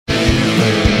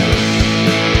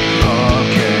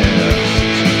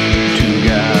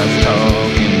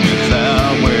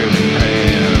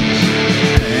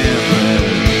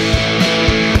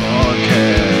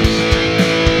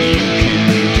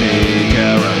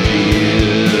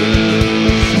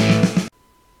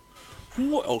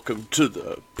welcome to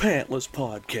the Pantless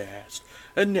Podcast.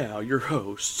 And now your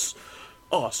hosts,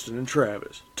 Austin and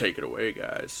Travis. Take it away,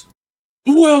 guys.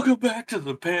 Welcome back to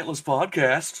the Pantless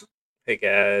Podcast. Hey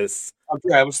guys, I'm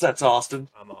Travis, that's Austin.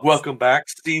 I'm Austin. Welcome back,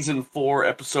 Season 4,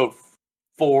 Episode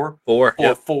 4.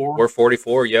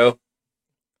 444, yo.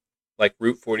 Like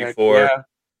Route 44, Yeah.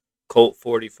 Colt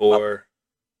 44.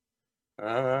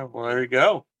 Well, there you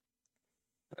go.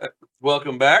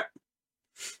 Welcome back.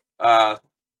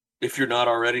 If you're not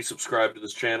already, subscribe to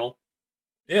this channel.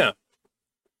 Yeah.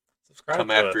 Subscribe Come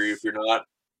to after us. you if you're not.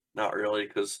 Not really,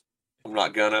 because I'm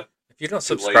not gonna. If you don't Too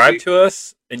subscribe lazy. to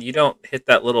us and you don't hit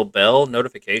that little bell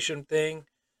notification thing,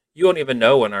 you won't even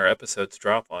know when our episodes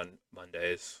drop on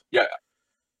Mondays. Yeah.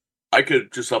 I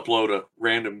could just upload a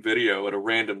random video at a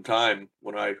random time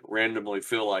when I randomly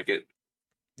feel like it.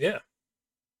 Yeah.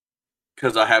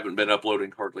 Because I haven't been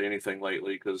uploading hardly anything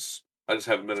lately, because I just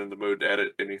haven't been in the mood to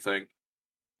edit anything.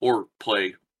 Or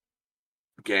play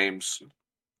games.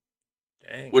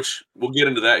 Dang. Which, we'll get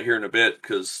into that here in a bit,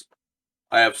 because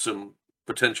I have some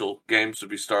potential games to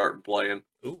be starting playing.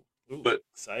 Ooh, but-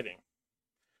 exciting.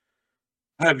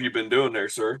 How have you been doing there,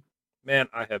 sir? Man,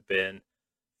 I have been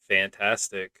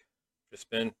fantastic. Just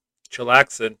been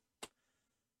chillaxing.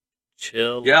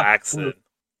 Chillaxing.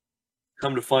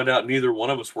 Come to find out, neither one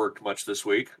of us worked much this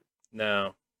week.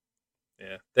 No.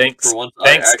 Yeah. Thanks. For once,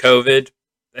 Thanks, COVID.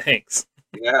 Thanks.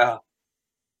 Yeah.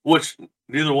 Which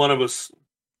neither one of us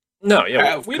No,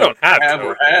 yeah, we don't have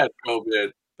or COVID, had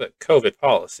COVID. but COVID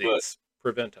policies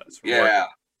prevent us from working.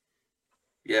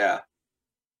 Yeah.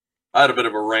 I had a bit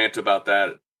of a rant about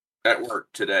that at work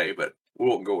today, but we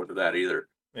won't go into that either.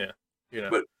 Yeah, you know.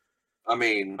 But, I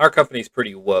mean... Our company's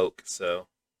pretty woke, so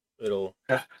it'll...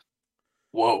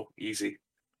 Whoa, easy.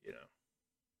 You know.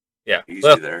 Yeah.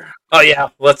 Easy there. Oh, yeah,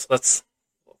 let's...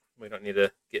 We don't need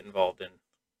to get involved in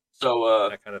So,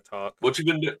 that kind of talk. what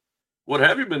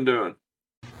have you been doing?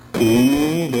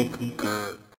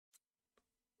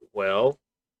 Well,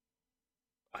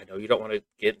 I know you don't want to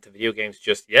get into video games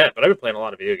just yet, but I've been playing a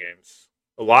lot of video games.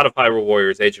 A lot of Hyrule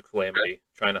Warriors: Age of Calamity,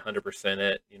 trying to 100%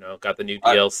 it. You know, got the new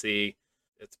DLC.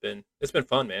 It's been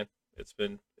fun, man. It's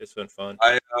been fun.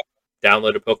 I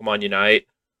downloaded Pokemon Unite.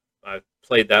 I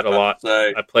played that a lot.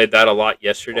 say, I played that a lot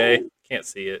yesterday. Oh. Can't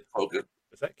see it. focus.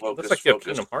 Is that? Focus, Looks like you have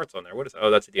focus. Kingdom Hearts on there. What is that? Oh,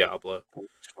 that's a Diablo.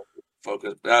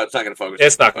 Focus. No, it's not going to focus.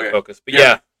 It's not going to Okay. focus. But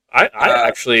yeah, I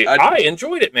I- I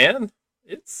enjoyed it, man.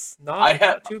 It's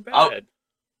not too bad.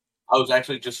 I was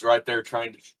actually just right there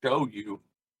trying to show you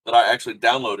that I actually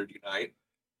downloaded Unite.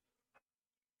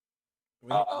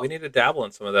 We need to dabble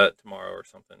in some of that tomorrow or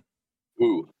something.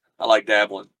 Ooh, I like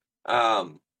dabbling.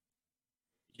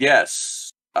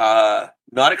 Yes.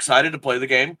 Not excited to play the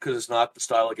game because it's not the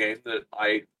style of game that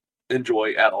I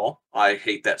enjoy at all. I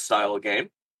hate that style of game.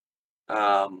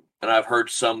 And I've heard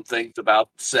some things about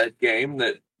said game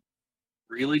that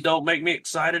really don't make me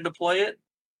excited to play it.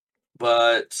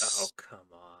 But Oh, come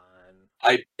on.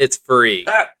 I- It's free.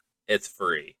 that It's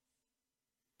free.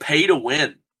 pay to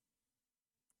win.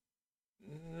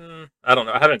 I don't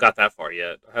know. I haven't got that far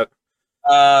yet.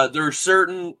 There are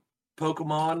certain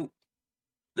Pokemon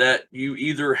that you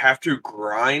either have to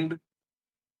grind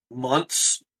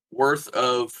months worth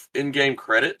of in-game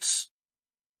credits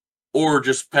or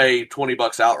just pay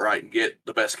 $20 outright and get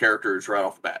the best characters right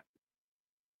off the bat.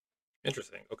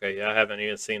 Interesting. Okay, yeah, I haven't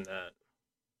even seen that.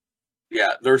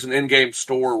 Yeah, there's an in-game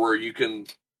store where you can...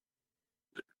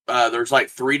 there's like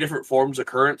 3 different forms of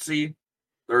currency.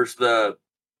 There's the...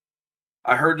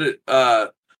 I heard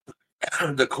that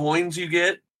the coins you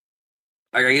get,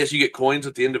 like I guess you get coins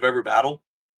at the end of every battle,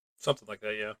 Something like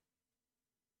that, yeah.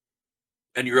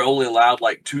 and you're only allowed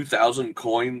like 2,000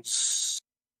 coins.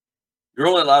 You're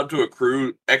only allowed to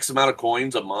accrue X amount of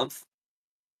coins a month.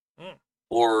 Hmm.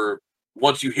 Or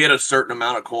once you hit a certain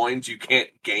amount of coins, you can't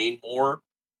gain more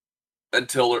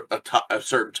until a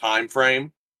certain time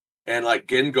frame. And like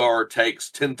Gengar takes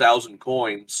 10,000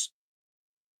 coins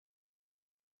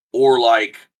or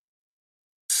like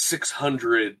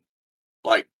 600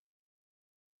 like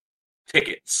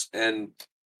tickets, and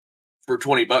for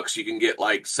 $20 you can get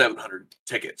like 700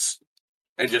 tickets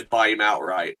and just buy him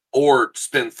outright, or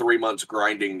spend 3 months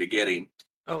grinding to get him.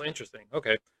 Oh, interesting.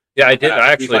 Okay. Yeah, I did. Yeah, I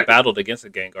he's actually like- battled against a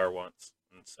Gengar once,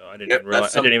 and so I didn't Yep, even realize.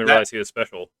 that's I didn't even that- realize he was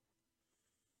special.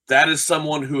 That is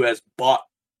someone who has bought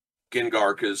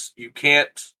Gengar, because you can't.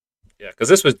 Yeah, because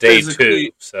this was day Physically-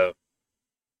 2, so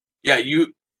Yeah,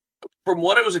 you. From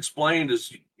what it was explained,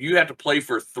 is you have to play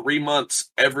for 3 months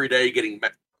every day, getting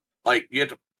like you have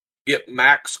to get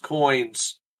max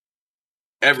coins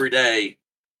every day,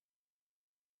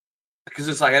 because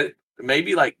it's like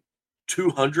maybe like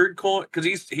 200 coins,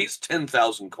 because he's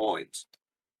 10,000 coins.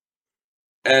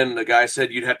 and the guy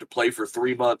said you'd have to play for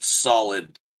 3 months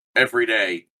solid every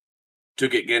day to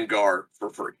get Gengar for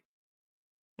free.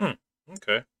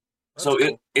 Okay. That's So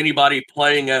cool. anybody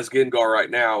playing as Gengar right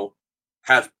now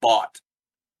has bought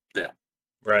them.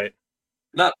 Right.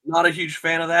 Not a huge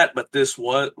fan of that, but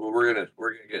we're gonna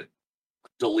get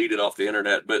deleted off the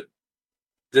internet. But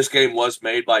this game was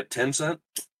made by Tencent.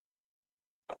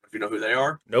 I don't know if you know who they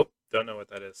are. Nope. Don't know what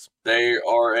that is. They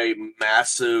are a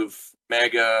massive,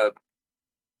 mega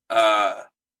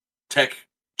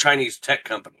Chinese tech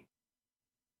company,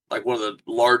 like one of the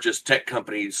largest tech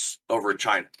companies over in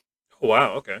China. Oh,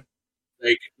 wow. Okay.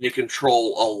 They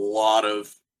control a lot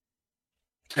of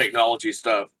technology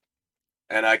stuff,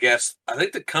 and I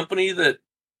think the company that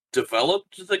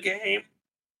developed the game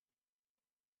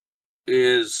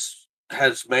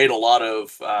has made a lot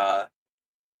of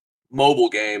mobile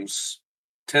games.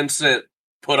 Tencent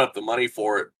put up the money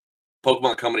for it.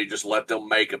 Pokemon Company just let them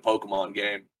make a Pokemon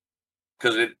game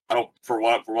because from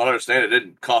what I understand, it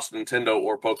didn't cost Nintendo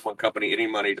or Pokemon Company any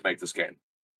money to make this game.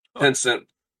 Oh, Tencent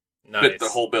fit the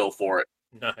nice. whole bill for it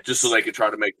Nice. just so they could try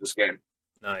to make this game.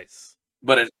 Nice.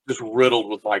 But it's just riddled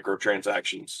with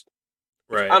microtransactions.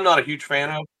 Right. I'm not a huge fan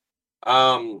of.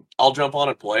 I'll jump on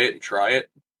and play it and try it.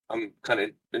 I'm kind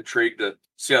of intrigued to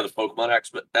see how the Pokemon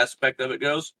aspect of it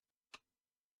goes.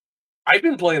 I've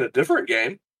been playing a different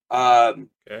game.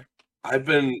 Okay. I've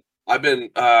been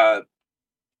kind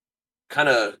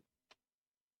of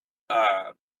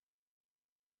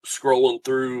scrolling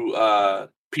through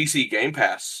PC Game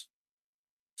Pass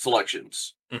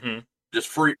selections, Mm-hmm. just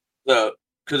free.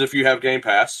 Because if you have Game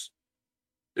Pass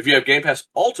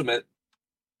Ultimate,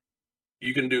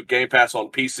 you can do Game Pass on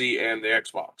PC and the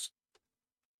Xbox.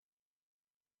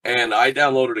 And I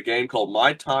downloaded a game called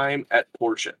My Time at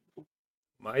Porsche.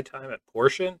 My Time at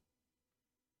Porsche?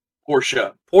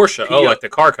 Porsche. Porsche. P-O- Oh, like the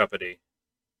car company.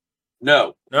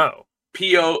 No. No.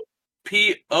 Portia.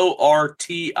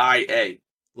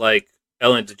 Like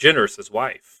Ellen DeGeneres'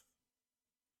 wife.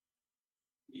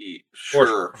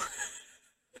 Sure.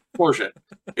 Porsche.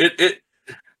 It's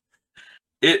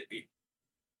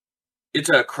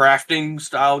a crafting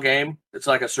style game. It's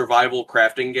like a survival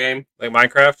crafting game, Like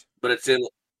Minecraft? but it's in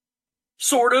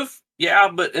sort of, yeah,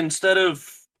 but instead of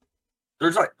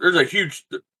there's a huge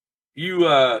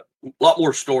lot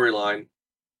more storyline.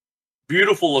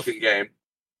 Beautiful looking game.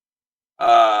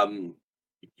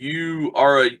 You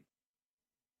are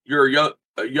you're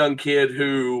a young kid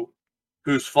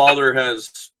whose father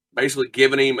has basically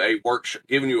given him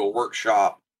given you a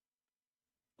workshop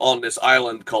on this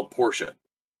island called Portia.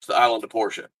 It's the island of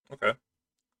Portia. Okay.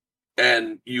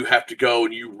 And you have to go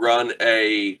and you run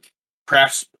a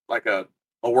crafts like a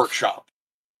workshop.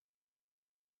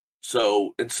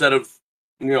 So instead of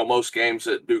most games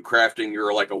that do crafting,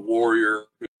 you're like a warrior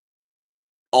who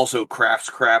also crafts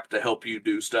crap to help you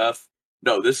do stuff.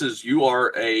 No, you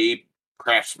are a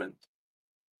craftsman.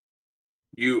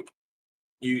 You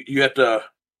have to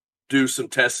do some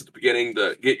tests at the beginning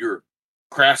to get your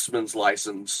craftsman's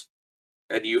license,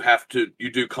 and you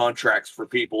do contracts for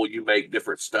people. You make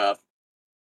different stuff.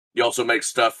 You also make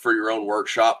stuff for your own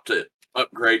workshop to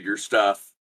upgrade your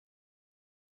stuff.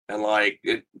 And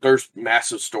there's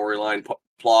massive storyline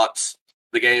plots.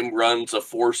 The game runs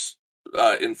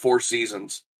in 4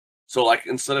 seasons. So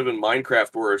instead of in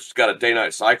Minecraft where it's got a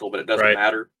day-night cycle, but it doesn't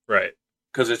matter. Right.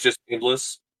 Because it's just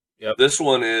endless. Yep. This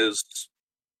one is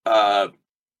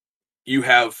you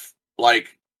have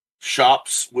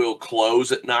shops will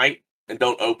close at night and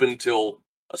don't open till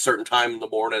a certain time in the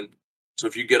morning. So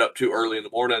if you get up too early in the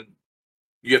morning,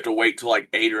 you have to wait till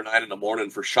 8 or 9 in the morning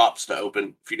for shops to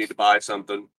open if you need to buy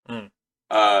something.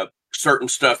 Certain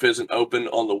stuff isn't open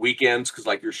on the weekends because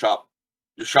your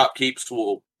shopkeepers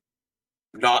will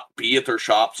not be at their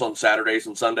shops on Saturdays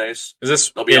and Sundays. Is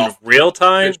this in real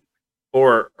time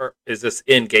or is this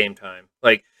in game time?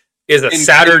 Is a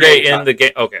Saturday in the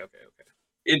game? Okay.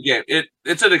 In game,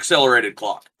 it's an accelerated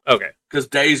clock. Okay. Because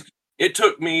it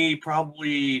took me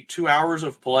probably 2 hours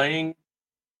of playing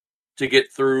to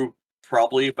get through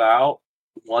probably about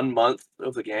 1 month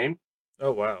of the game.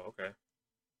 Oh wow. Okay.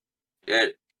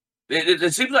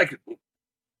 It seems like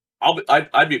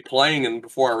I'd be playing and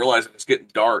before I realize it's getting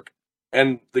dark,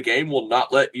 and the game will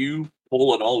not let you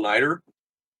pull an all-nighter.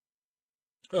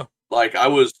 Oh. I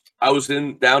was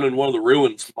down in one of the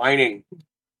ruins mining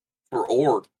for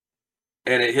ore,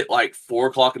 and it hit 4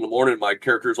 o'clock in the morning. My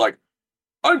character's like,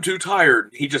 I'm too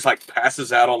tired. He just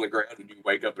passes out on the ground and you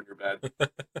wake up in your bed.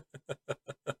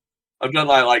 I've done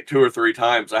that 2 or 3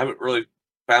 times. I haven't really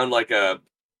found a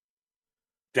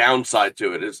downside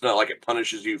to it. It's not like it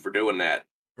punishes you for doing that.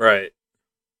 Right.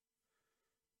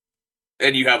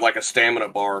 And you have a stamina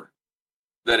bar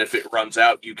that if it runs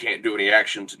out, you can't do any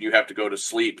actions and you have to go to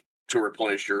sleep to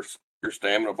replenish your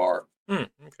stamina bar.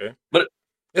 Okay. But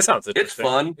it sounds it's interesting.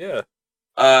 fun. Yeah.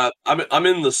 I'm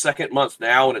in the second month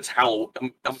now, and it's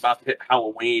I'm about to hit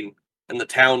Halloween, and the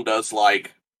town does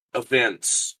like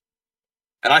events,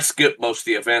 and I skip most of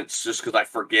the events just because I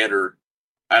forget or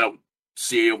I don't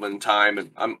see them in time,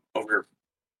 and I'm over here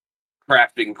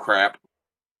crafting crap,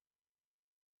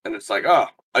 and it's like, oh,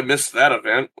 I missed that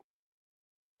event.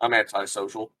 I'm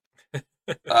antisocial.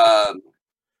 um,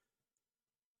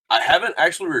 I haven't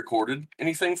actually recorded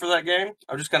anything for that game.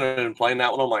 I've just kind of been playing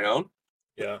that one on my own.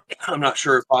 Yeah. I'm not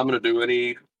sure if I'm going to do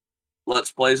any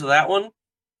Let's Plays of that one.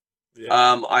 Yeah.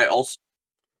 I also,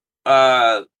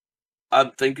 uh,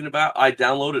 I'm thinking about, I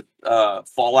downloaded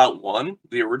Fallout 1,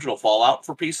 the original Fallout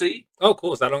for PC. Oh,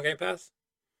 cool. Is that on Game Pass?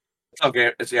 It's on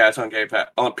it's on Game Pass.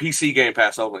 On PC Game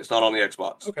Pass only. It's not on the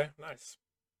Xbox. Okay, nice.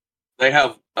 They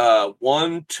have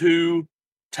 1, 2,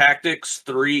 Tactics,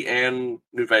 3, and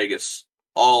New Vegas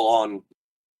all on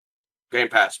Game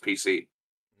Pass PC.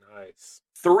 Nice.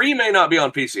 3 may not be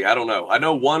on PC. I don't know. I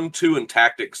know 1, 2, and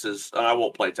Tactics is. I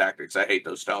won't play Tactics. I hate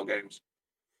those style games.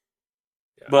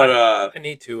 Yeah, But I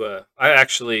need to. I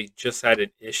actually just had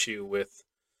an issue with,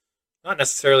 not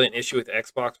necessarily an issue with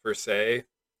Xbox per se,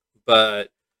 but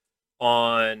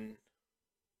on,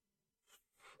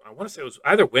 I want to say it was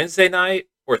either Wednesday night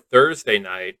or Thursday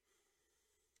night,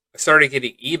 I started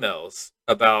getting emails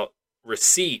about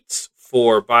receipts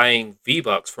for buying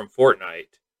V-Bucks from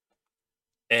Fortnite,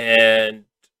 and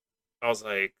I was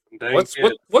like,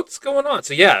 what's going on?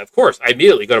 So yeah, of course, I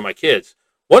immediately go to my kids.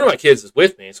 One of my kids is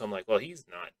with me, so I'm like, well, he's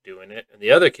not doing it. And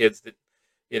the other kids that,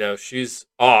 she's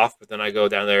off, but then I go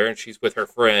down there and she's with her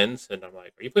friends, and I'm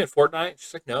like, are you playing Fortnite?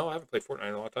 She's like, no, I haven't played Fortnite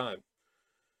in a long time.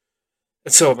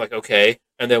 And so I'm like, okay.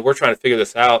 And then we're trying to figure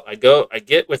this out. I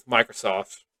get with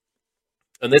Microsoft,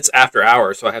 and it's after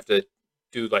hours, so I have to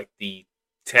do like the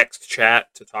text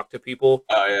chat to talk to people.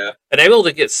 Oh yeah. And I'm able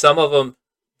to get some of them.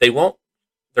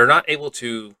 They're not able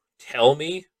to tell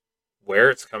me where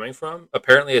it's coming from.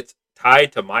 Apparently it's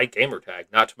tied to my gamer tag,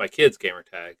 not to my kid's gamer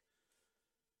tag.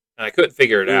 And I couldn't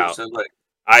figure it out. Like...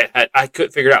 I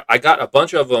couldn't figure it out. I got a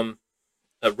bunch of them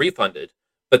refunded,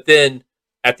 but then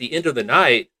at the end of the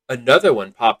night, another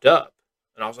one popped up,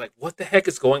 and I was like, "What the heck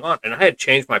is going on?" And I had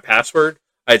changed my password.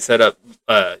 I had set up,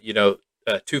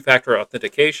 two-factor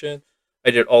authentication.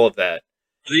 I did all of that.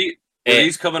 Are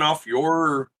these coming off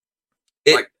your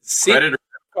credit or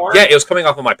card? Yeah, it was coming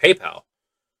off of my PayPal.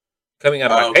 Coming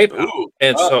out of my PayPal. Ooh.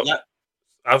 And so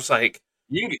I was like,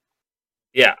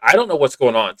 yeah, I don't know what's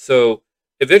going on. So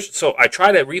eventually, I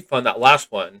try to refund that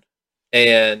last one,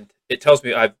 and it tells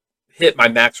me I've hit my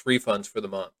max refunds for the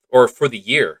month or for the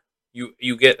year.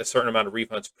 You get a certain amount of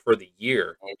refunds for the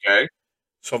year. Okay.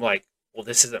 So I'm like, well,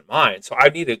 this isn't mine. So I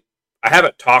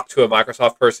haven't talked to a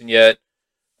Microsoft person yet.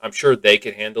 I'm sure they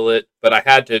can handle it, but I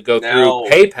had to go through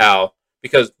PayPal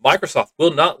because Microsoft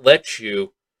will not let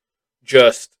you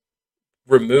just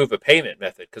remove a payment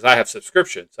method because I have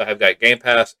subscriptions. I have got Game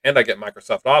Pass and I get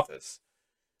Microsoft Office.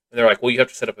 And they're like, well, you have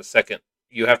to set up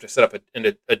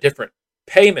a different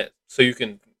payment so you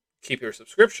can keep your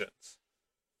subscriptions.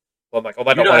 Well, I'm like,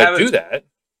 I don't want to do that.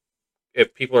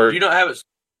 If people are... You don't have it...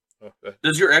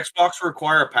 Does your Xbox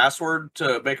require a password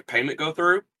to make a payment go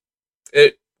through?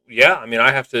 Yeah, I mean,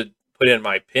 I have to put in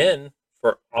my PIN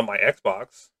on my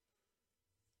Xbox.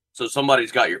 So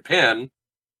somebody's got your PIN.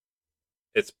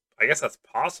 I guess that's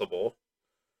possible.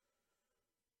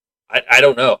 I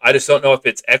don't know. I just don't know if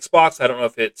it's Xbox. I don't know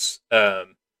if it's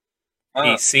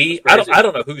PC. I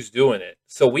don't know who's doing it.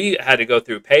 So we had to go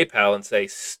through PayPal and say,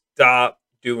 stop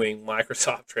doing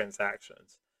Microsoft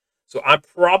transactions. So I'm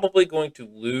probably going to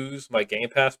lose my Game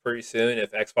Pass pretty soon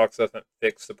if Xbox doesn't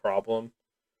fix the problem.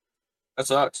 That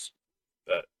sucks.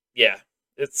 But yeah,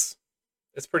 it's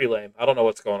pretty lame. I don't know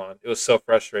what's going on. It was so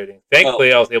frustrating.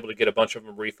 Thankfully, I was able to get a bunch of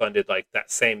them refunded like that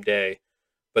same day.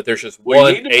 But there's just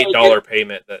one $8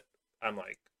 payment that I'm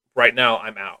like, right now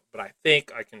I'm out. But I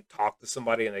think I can talk to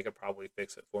somebody and they could probably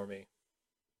fix it for me.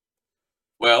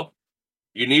 Well,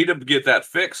 you need to get that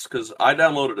fixed because I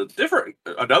downloaded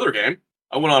another game.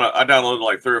 I downloaded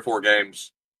like 3 or 4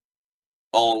 games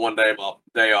all in one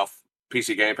day off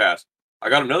PC Game Pass. I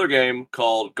got another game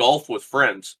called Golf with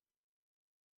Friends.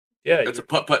 Yeah, it's a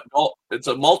putt-putt golf. It's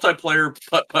a multiplayer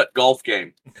putt-putt golf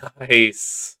game.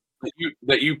 Nice.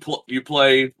 That you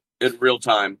play in real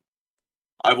time.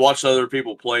 I've watched other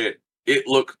people play it.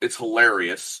 It's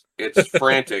hilarious. It's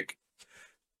frantic.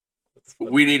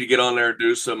 We need to get on there and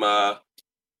do some.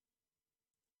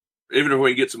 Even if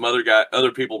we get some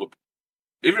other people to,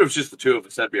 even if it's just the two of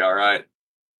us, that'd be all right.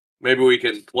 Maybe we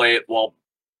can play it while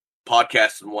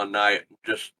podcast in one night.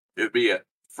 Just it'd be a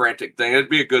frantic thing. It'd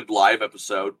be a good live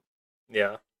episode.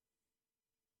 Yeah.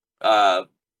 But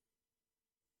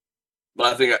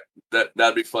I think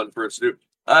that'd be fun for us to do.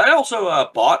 I also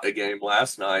bought a game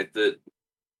last night that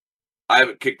I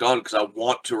haven't kicked on because I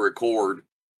want to record.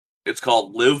 It's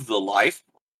called Live the Life.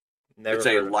 Never It's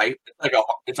heard a of it. life.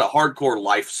 It's a hardcore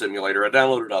life simulator. I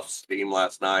downloaded it off Steam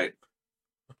last night.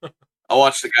 I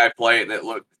watched the guy play it,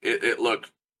 and it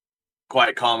looked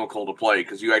quite comical to play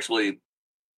because you actually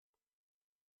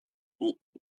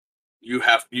you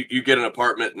get an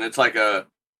apartment, and it's like a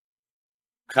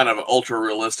kind of an ultra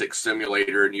realistic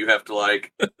simulator, and you have to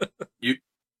like you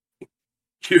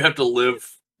have to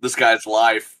live this guy's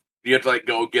life. You have to like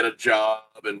go get a job,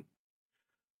 and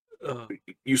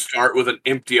you start with an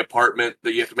empty apartment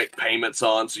that you have to make payments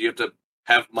on. So you have to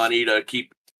have money to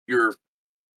keep your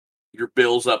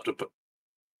bills up to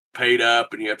paid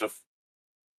up, and you have to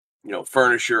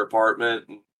furnish your apartment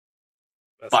and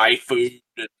buy food.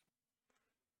 And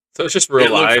so it's just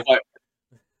real life.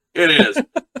 It is.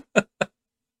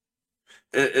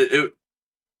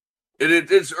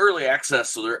 It's early access,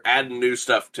 so they're adding new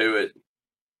stuff to it.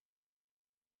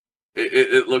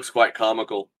 It looks quite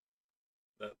comical.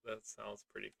 That sounds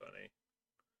pretty funny.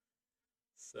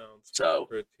 Sounds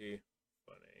pretty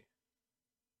funny.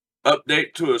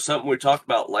 Update to something we talked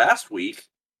about last week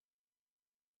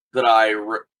that I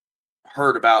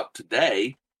heard about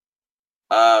today.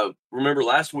 Remember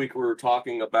last week we were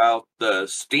talking about the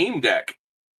Steam Deck,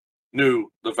 the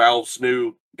Valve's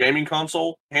new gaming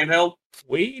console handheld.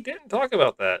 We didn't talk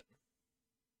about that.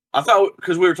 I thought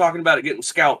because we were talking about it getting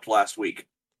scalped last week.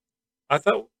 I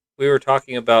thought we were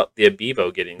talking about the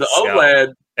Amiibo getting the scalped.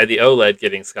 OLED and the OLED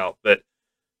getting scalped, but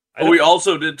we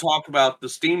also did talk about the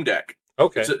Steam Deck.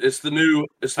 Okay, it's the new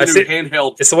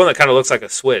handheld. It's the one that kind of looks like a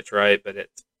Switch, right? But it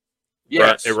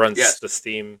runs yes. the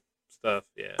Steam stuff.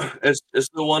 Yeah, it's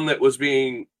the one that was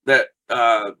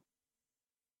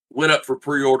went up for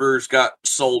pre-orders, got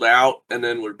sold out, and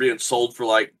then were being sold for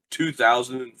like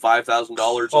 $2,000 and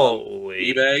 $5,000 on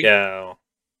eBay. Yeah,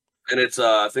 and it's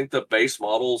I think the base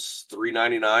model's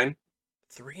 $399.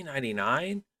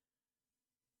 $399.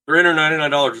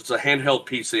 $399. It's a handheld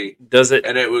PC. Does it?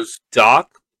 And it was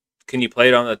dock. Can you play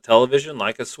it on the television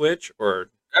like a Switch or?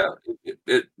 Yeah,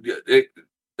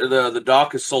 the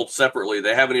dock is sold separately.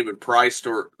 They haven't even priced,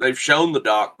 or they've shown the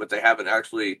dock, but they haven't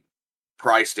actually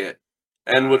priced it.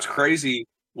 And what's crazy,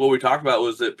 what we talked about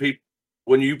was that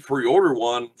when you pre-order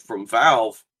one from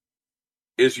Valve,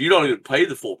 is you don't even pay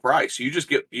the full price. You just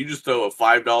throw a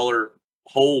 $5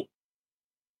 hold.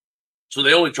 So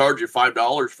they only charge you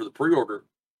 $5 for the pre-order.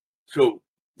 So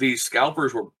these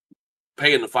scalpers were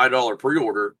paying the $5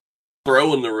 pre-order,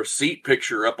 throwing the receipt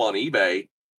picture up on eBay,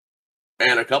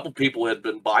 and a couple people had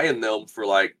been buying them for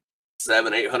like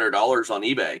 $700-800 on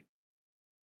eBay.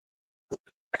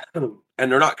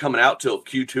 And they're not coming out till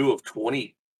Q2 of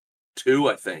 22,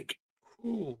 I think.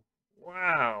 Ooh,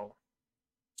 wow.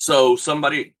 So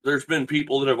there's been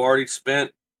people that have already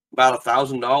spent about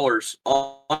 $1,000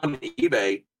 on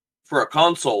eBay for a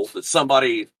console that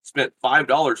somebody spent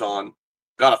 $5 on,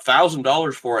 got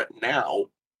 $1,000 for it now,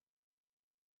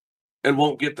 and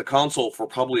won't get the console for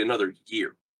probably another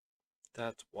year.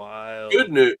 That's wild.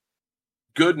 Good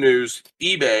news.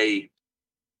 eBay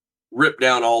ripped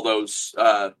down all those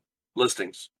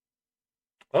listings.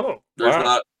 Oh, there's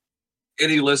not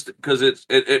any list because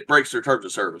it breaks their terms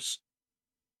of service.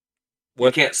 You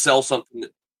can't sell something.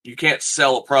 You can't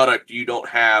sell a product you don't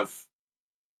have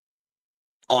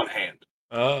on hand.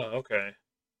 Oh, okay.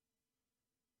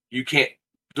 You can't.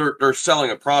 They're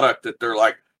selling a product that they're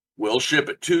like, we'll ship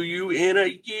it to you in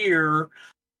a year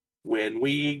when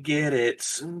we get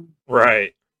it.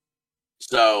 Right.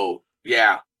 So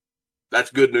yeah, that's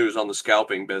good news on the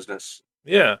scalping business.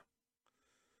 Yeah.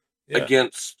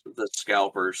 Against the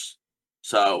scalpers.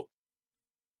 So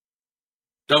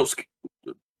don't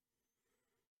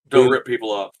rip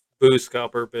people off. Boo,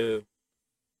 scalper, boo.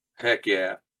 Heck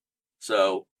yeah.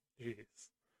 So jeez.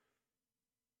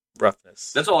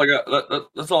 Roughness. That's all I got.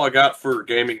 That's all I got for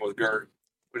gaming with Gert.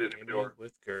 We didn't even do it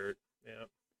with Gert. Yeah.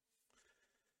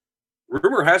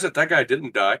 Rumor has it that guy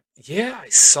didn't die. Yeah, I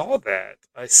saw that.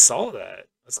 That's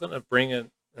gonna bring it.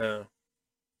 We'll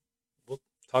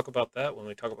talk about that when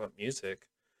we talk about music.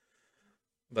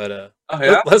 But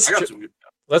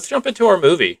let's jump into our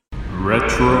movie.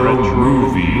 Retro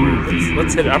movie review.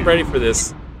 Let's hit it. I'm ready for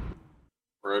this.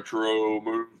 Retro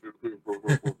movie.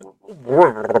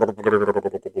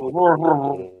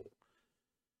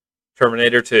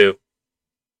 Terminator 2.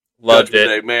 Loved it.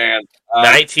 Day, man.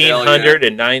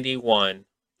 1991,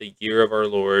 the year of our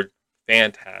Lord.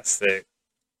 Fantastic.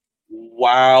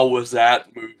 wow, was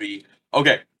that movie?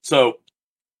 Okay, so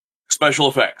special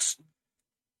effects.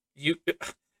 You,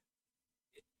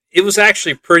 it was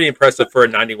actually pretty impressive for a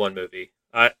 '91 movie.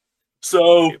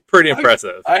 So Pretty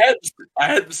impressive. I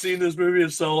hadn't seen this movie in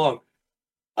so long.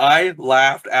 I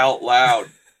laughed out loud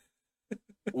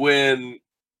when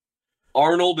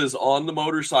Arnold is on the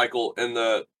motorcycle and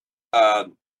the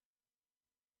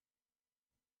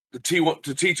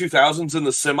T2000's in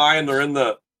the semi and they're in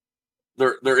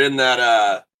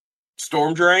that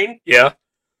storm drain. Yeah.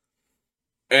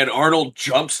 And Arnold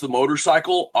jumps the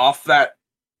motorcycle off that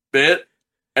bit,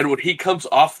 and when he comes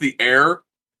off the air,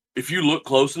 if you look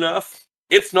close enough,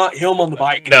 it's not him on the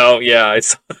bike. No, yeah,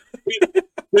 His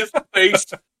face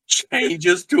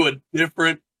changes to a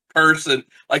different person.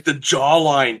 Like the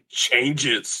jawline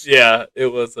changes. Yeah, it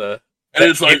was a. And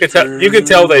it's like you could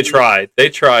tell they tried. They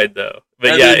tried though,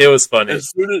 but yeah, it was funny. As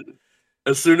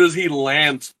soon as he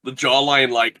lands, the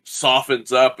jawline like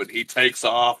softens up, and he takes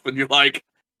off, and you're like,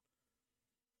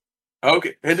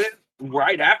 okay. And then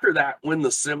right after that, when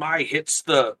the semi hits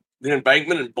the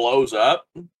embankment and blows up,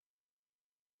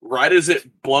 right as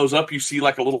it blows up, you see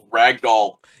like a little rag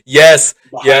doll. Yes.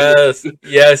 You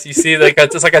see, like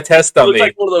just like a test dummy. It looks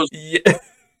like one of those.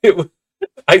 Yeah,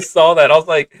 I saw that. I was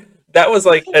like, that was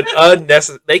like an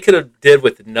unnecessary. They could have did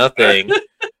with nothing,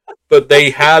 but they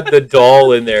had the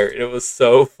doll in there. It was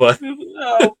so funny.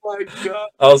 Oh my god!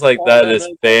 I was like, that is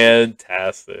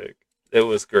fantastic. It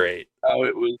was great. Oh,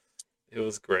 it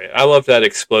was great. I loved that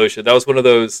explosion. That was one of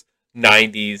those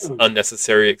 '90s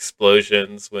unnecessary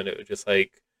explosions when it was just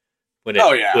like when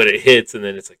it hits and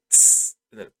then it's like tss,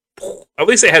 and then poof. At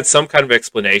least they had some kind of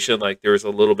explanation. Like there was a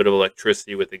little bit of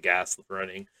electricity with the gas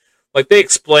running. Like they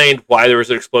explained why there was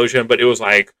an explosion, but it was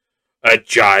like a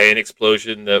giant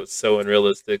explosion that was so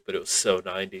unrealistic, but it was so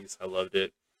 '90s. I loved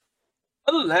it.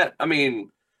 Other than that, I mean,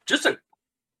 just a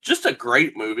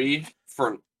great movie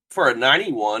for a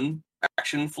 '91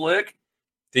 action flick.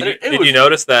 Did you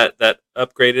notice that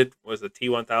upgraded was a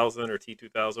T1000 or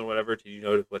T2000, whatever? Did you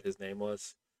notice what his name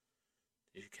was?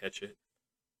 Did you catch it?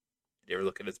 Did you ever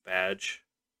look at his badge?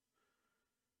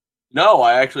 No,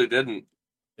 I actually didn't.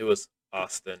 It was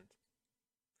Austin.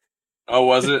 Oh,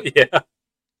 was it? Yeah. I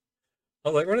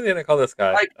was like, what are they gonna call this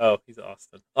guy? He's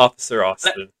Austin. Officer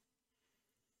Austin.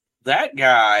 That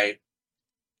guy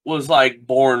was like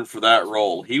born for that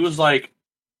role. He was like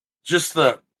just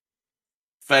the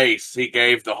face he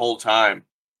gave the whole time.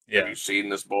 Yeah. Have you seen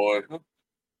this boy?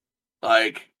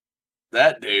 Like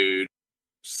that dude,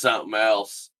 something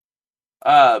else.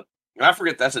 I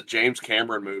forget that's a James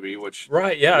Cameron movie, which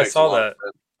right? Yeah, I saw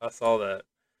that.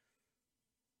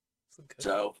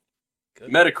 So,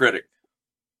 good. Metacritic.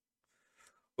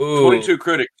 Ooh, 22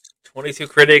 critics. 22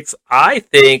 critics. I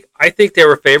think they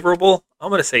were favorable. I'm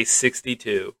going to say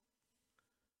 62.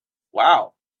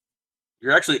 Wow,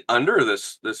 you're actually under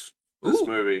this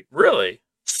movie. Really?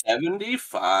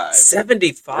 75.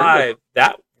 75.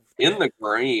 That in the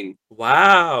green.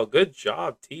 Wow, good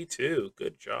job, T2.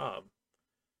 Good job.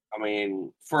 I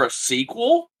mean, for a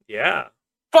sequel, yeah,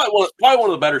 probably one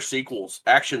of the better sequels,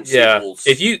 sequels.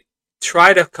 If you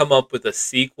try to come up with a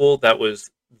sequel that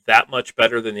was that much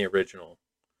better than the original,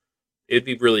 it'd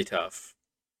be really tough.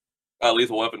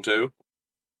 Lethal Weapon 2,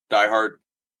 Die Hard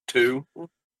 2.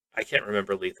 I can't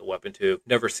remember Lethal Weapon 2.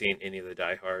 Never seen any of the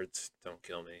Die Hards. Don't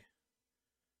kill me.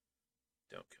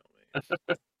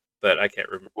 But I can't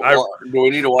remember. Do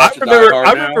we need to watch Die Hard now?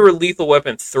 I remember Lethal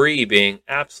Weapon 3 being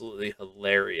absolutely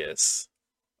hilarious.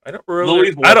 I don't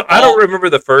remember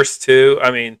the first two.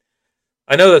 I mean,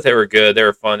 I know that they were good. They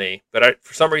were funny. But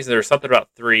for some reason, there was something about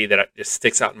 3 that just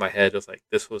sticks out in my head. It was like,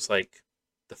 this was like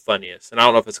the funniest. And I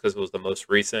don't know if it's because it was the most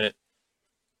recent.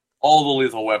 All the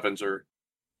Lethal Weapons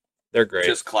they're great.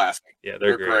 Just classic. Yeah,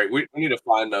 they're great. We need to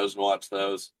find those and watch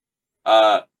those.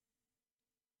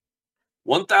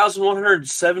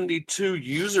 1,172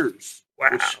 users.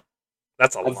 Wow,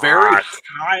 that's a lot.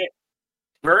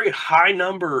 Very high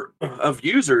number of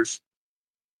users.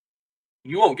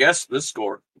 You won't guess this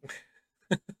score.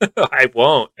 I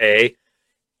won't.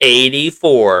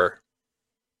 84.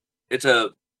 It's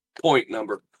a point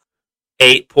number.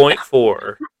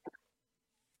 8.4.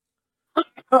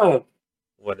 Oh.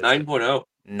 What is 9.0.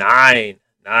 9.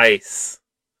 Nice.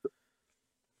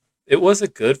 It was a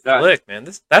good flick, man.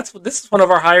 This is one of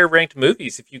our higher ranked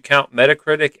movies if you count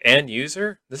Metacritic and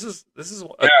user. This is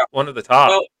one of the top.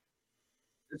 Well,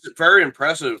 it's very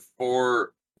impressive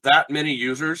for that many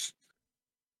users.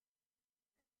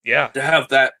 Yeah, to have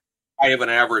that high of an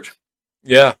average.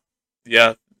 Yeah,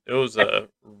 it was a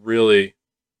really,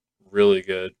 really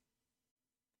good.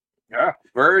 Yeah,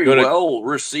 very well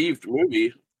received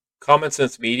movie. Common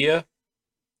Sense Media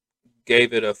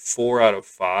gave it a 4 out of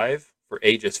 5 for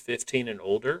ages 15 and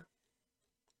older.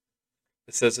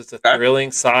 It says it's a Okay. thrilling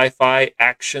sci-fi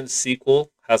action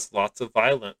sequel, has lots of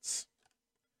violence.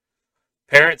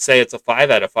 Parents say it's a 5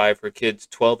 out of 5 for kids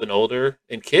 12 and older,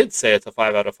 and kids say it's a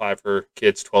 5 out of 5 for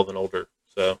kids 12 and older.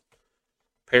 So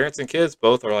parents and kids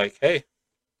both are like, hey,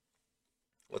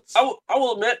 let's... I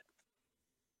will admit,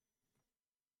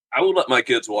 I will let my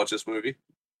kids watch this movie.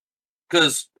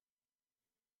 Because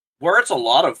where it's a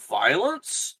lot of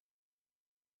violence,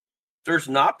 there's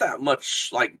not that much,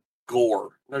 like,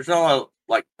 gore. There's not a lot of,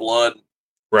 like, blood.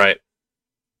 Right.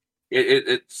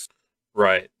 It's...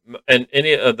 Right. And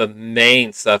any of the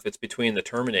main stuff, it's between the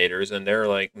Terminators, and they're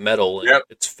like metal, and Yep.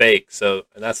 it's fake. So,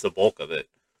 and that's the bulk of it.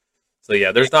 So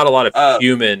yeah, there's not a lot of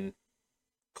human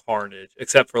carnage,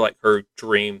 except for like her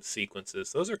dream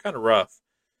sequences. Those are kind of rough,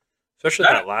 especially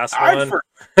that last one.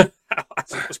 That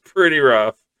last one was pretty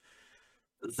rough.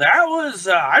 That was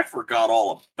I forgot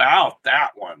all about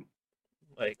that one.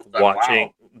 Like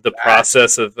watching the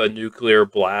process of a nuclear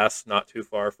blast not too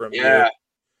far from you.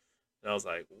 And I was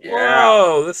like,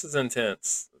 whoa, this is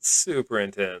intense. It's super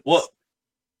intense. What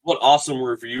awesome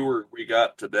reviewer we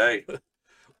got today.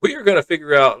 We are going to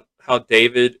figure out how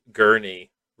David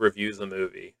Gurney reviews a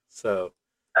movie. So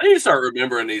I need to start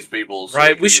remembering these people.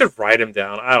 Right, we should write them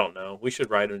down. I don't know. We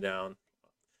should write them down.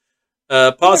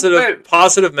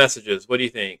 Positive messages. What do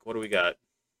you think? What do we got?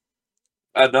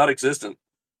 Not existent.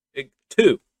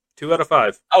 2 out of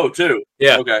 5. Oh, 2.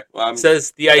 Yeah. Okay. Well,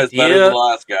 says the idea. Better than the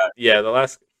last guy. Yeah, the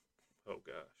last. Oh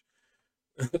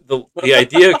gosh. The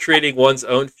idea of creating one's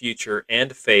own future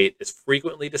and fate is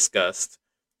frequently discussed.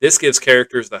 This gives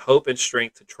characters the hope and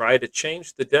strength to try to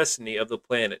change the destiny of the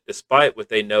planet despite what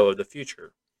they know of the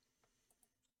future.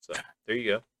 So, there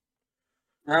you go.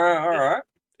 All right.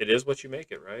 It is what you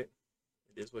make it, right?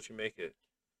 It is what you make it.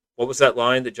 What was that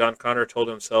line that John Connor told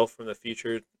himself from the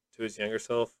future to his younger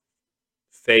self?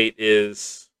 Fate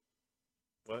is...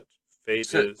 What?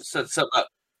 Fate is... Said something about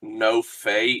no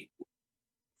fate.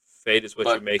 Fate is what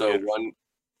you make it.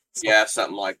 Yeah,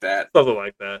 something like that. Something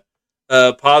like that.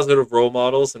 Positive role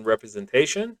models and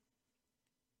representation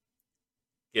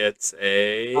gets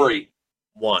a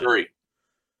 1. 3.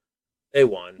 A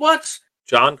 1. What?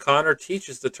 John Connor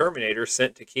teaches the Terminator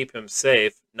sent to keep him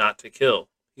safe, not to kill.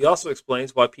 He also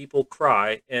explains why people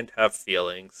cry and have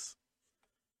feelings.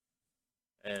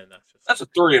 And that's a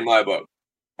 3 in my book.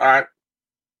 All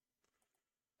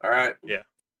right. Yeah.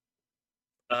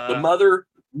 The mother,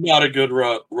 not a good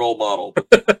role model.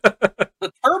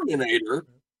 The Terminator.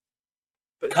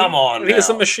 Come on, he's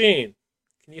a machine.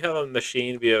 Can you have a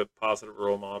machine be a positive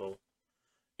role model?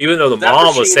 Even though the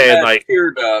mom was saying like, he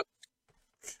would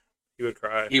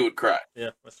cry. He would cry.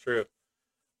 Yeah, that's true.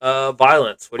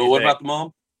 Violence. What do you think? What about the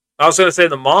mom? I was going to say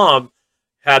the mom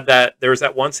had that. There was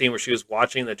that one scene where she was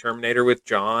watching the Terminator with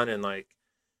John, and like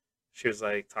she was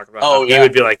like talking about how he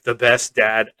would be like the best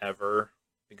dad ever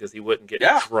because he wouldn't get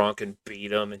drunk and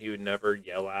beat him, and he would never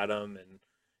yell at him, and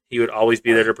he would always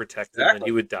be there to protect him, and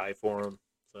he would die for him.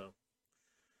 So,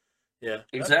 yeah,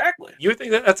 exactly. You would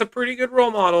think that that's a pretty good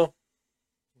role model,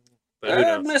 but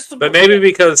who knows? But maybe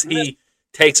because he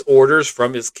takes orders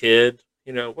from his kid.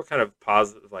 You know, what kind of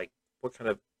what kind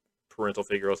of parental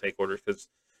figure will take orders? Because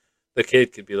the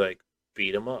kid could be like,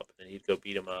 beat him up, and he'd go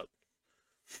beat him up.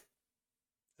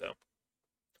 So,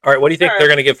 all right, what do you think they're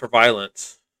going to give for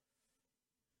violence?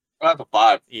 That's a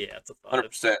 5. Yeah, it's a 5.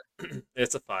 100%.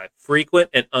 It's a 5.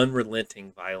 Frequent and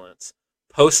unrelenting violence.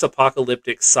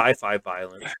 Post-apocalyptic sci-fi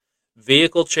violence.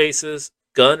 Vehicle chases,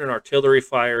 gun and artillery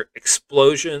fire,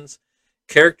 explosions,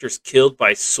 characters killed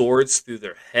by swords through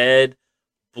their head,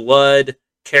 blood,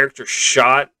 characters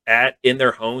shot at in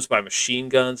their homes by machine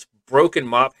guns, broken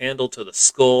mop handle to the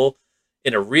skull,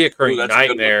 in a reoccurring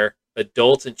nightmare,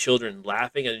 adults and children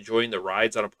laughing and enjoying the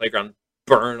rides on a playground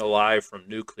burn alive from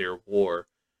nuclear war.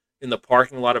 In the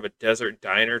parking lot of a desert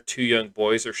diner, 2 young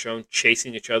boys are shown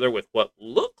chasing each other with what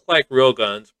look like real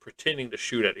guns, pretending to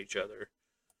shoot at each other.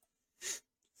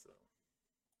 So.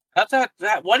 How's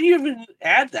that? Why do you even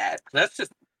add that? That's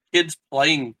just kids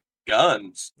playing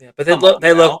guns. Yeah, but they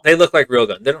look like real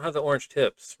guns. They don't have the orange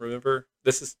tips. Remember,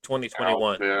 this is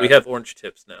 2021. Oh, yeah. We have orange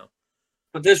tips now.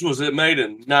 But this was made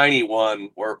in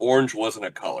 '91, where orange wasn't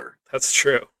a color. That's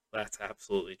true. That's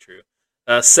absolutely true.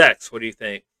 Sex. What do you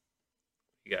think?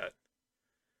 You got?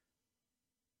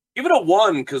 Give it a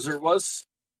 1 because there was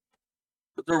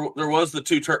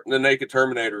the naked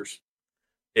Terminators.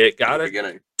 It got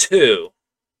a 2.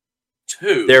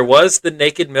 2. There was the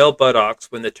naked male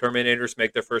buttocks when the Terminators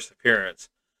make their first appearance.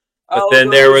 But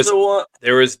then there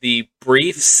was the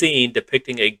brief scene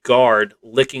depicting a guard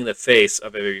licking the face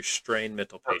of a restrained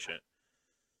mental patient.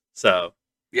 So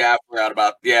Yeah, I forgot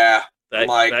about. Yeah, that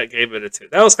like that gave it a 2.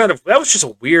 That was just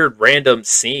a weird random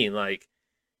scene. Like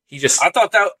he just I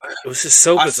thought that it was just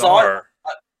so I saw it. bizarre.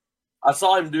 I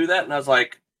saw him do that, and I was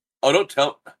like, "Oh, don't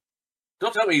tell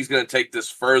me he's going to take this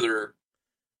further."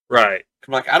 Right.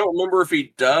 I'm like, I don't remember if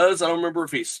he does. I don't remember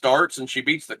if he starts and she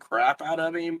beats the crap out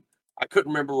of him. I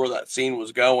couldn't remember where that scene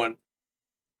was going.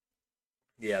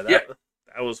 Yeah, Yeah,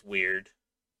 that was weird.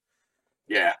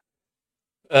 yeah.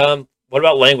 What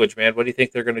about language, man? What do you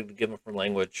think they're going to give him for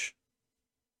language?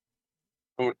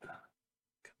 Can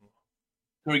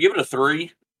we give it a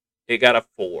 3? It got a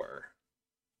 4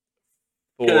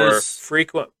 for 'Cause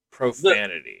frequent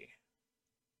profanity.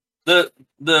 The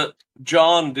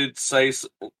John did say.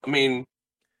 I mean,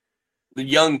 the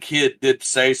young kid did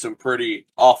say some pretty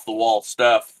off the wall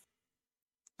stuff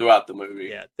throughout the movie.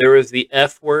 Yeah, there was the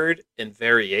F word and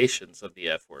variations of the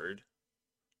F word,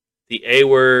 the A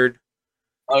word,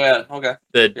 Oh yeah. Okay.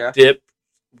 the Yeah. dip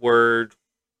word,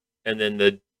 and then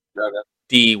the Okay.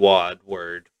 D-wad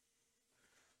word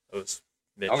that was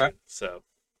mentioned. Okay. So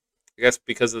I guess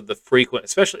because of the frequent,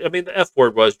 especially, I mean, the F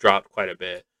word was dropped quite a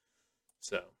bit.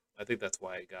 So I think that's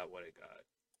why it got what it got.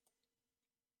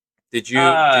 Did you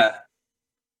Yeah.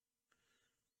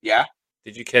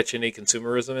 did you catch any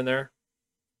consumerism in there?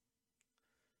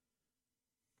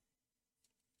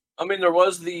 I mean, there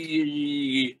was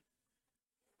the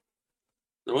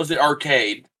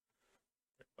arcade.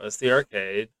 That's the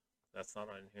arcade. That's not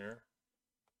on here.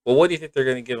 Well, what do you think they're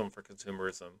going to give them for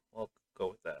consumerism? I'll go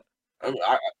with that.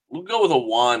 We'll go with a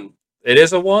 1. It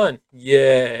is a 1.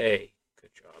 Yay.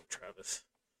 Good job, Travis.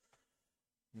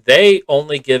 They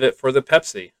only give it for the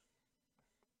Pepsi.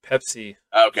 Pepsi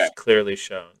Okay. is clearly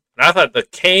shown. And I thought the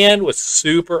can was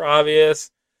super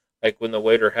obvious, like when the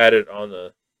waiter had it on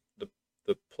the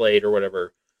plate or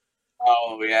whatever.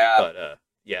 Oh yeah. But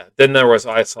yeah, then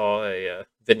I saw a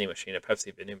vending machine, a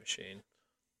Pepsi vending machine.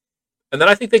 And then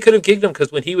I think they could have gigged him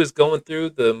because when he was going through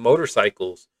the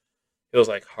motorcycles, it was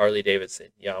like Harley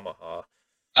Davidson, Yamaha.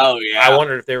 Oh yeah. I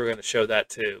wondered if they were going to show that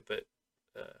too, but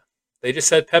they just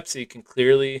said Pepsi can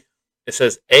clearly. It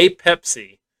says a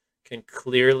Pepsi can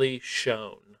clearly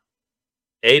shown.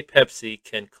 A Pepsi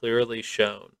can clearly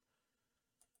shown.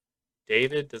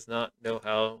 David does not know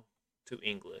how to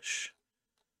English.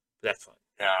 That's fine.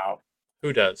 No.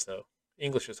 Who does though?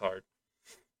 English is hard.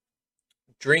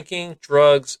 Drinking,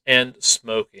 drugs, and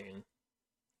smoking.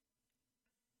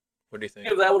 What do you think?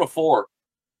 Give that one a 4.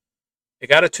 It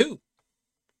got a 2.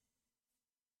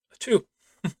 A 2.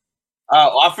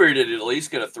 I figured it'd at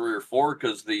least get a 3 or 4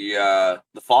 because the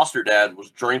foster dad was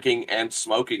drinking and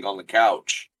smoking on the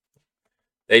couch.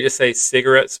 They just say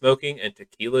cigarette smoking and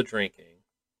tequila drinking.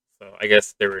 So I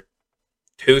guess there were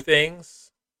 2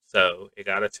 things. So it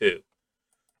got a 2.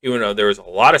 Even though there was a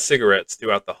lot of cigarettes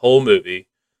throughout the whole movie.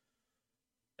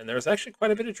 And there was actually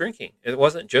quite a bit of drinking. It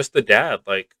wasn't just the dad.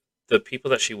 Like, the people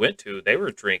that she went to, they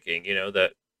were drinking. You know,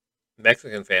 that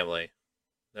Mexican family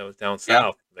that was down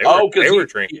south. Yeah. They were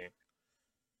drinking.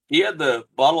 He had the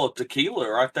bottle of tequila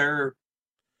right there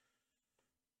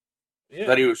Yeah.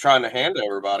 that he was trying to hand to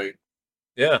everybody.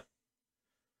 Yeah.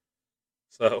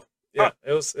 So, yeah,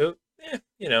 it was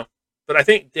you know. But I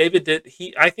think David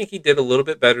I think he did a little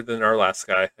bit better than our last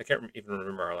guy. I can't even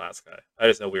remember our last guy. I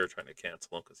just know we were trying to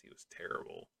cancel him because he was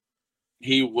terrible.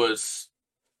 He was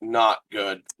not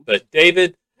good. But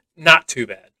David, not too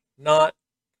bad. Not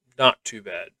too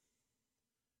bad.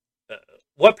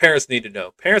 What parents need to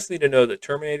know? Parents need to know that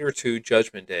Terminator 2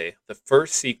 Judgment Day, the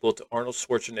first sequel to Arnold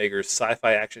Schwarzenegger's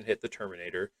sci-fi action hit The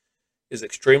Terminator, is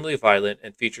extremely violent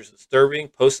and features disturbing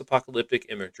post-apocalyptic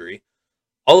imagery,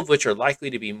 all of which are likely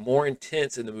to be more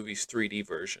intense in the movie's 3D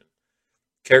version.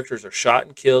 Characters are shot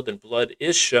and killed and blood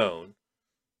is shown.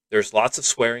 There's lots of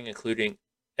swearing, including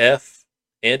F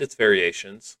and its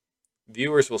variations.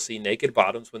 Viewers will see naked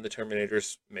bottoms when the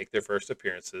Terminators make their first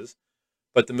appearances,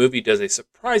 but the movie does a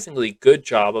surprisingly good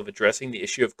job of addressing the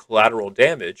issue of collateral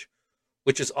damage,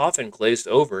 which is often glazed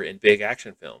over in big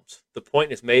action films. The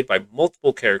point is made by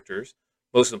multiple characters,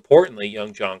 most importantly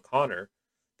young John Connor,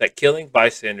 that killing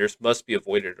bystanders must be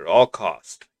avoided at all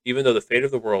costs, even though the fate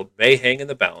of the world may hang in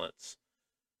the balance.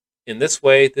 In this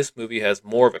way, this movie has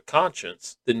more of a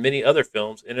conscience than many other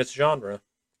films in its genre.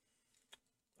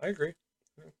 I agree.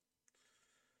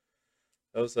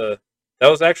 That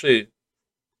was actually,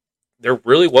 there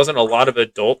really wasn't a lot of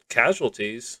adult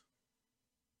casualties.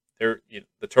 The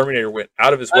Terminator went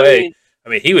out of his way. I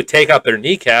mean, he would take out their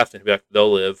kneecaps and be like,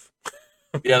 "They'll live."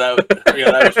 Yeah,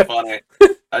 that was funny.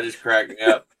 I just cracked me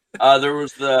up. There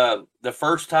was the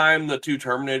first time the 2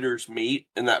 Terminators meet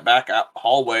in that back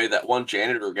hallway. That one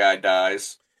janitor guy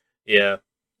dies. Yeah.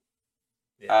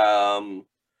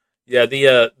 Yeah,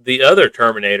 the other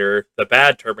Terminator, the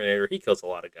bad Terminator, he kills a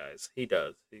lot of guys. He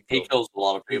does. He kills a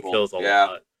lot of He people. kills a Yeah.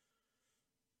 lot.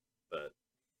 But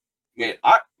Man,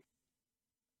 I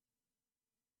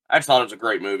just thought it was a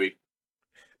great movie.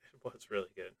 it was really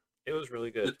good. It was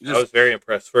really good. Just- I was very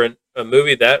impressed for a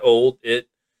movie that old. It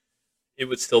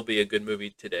would still be a good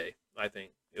movie today. I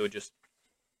think it would just.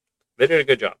 They did a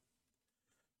good job.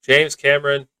 James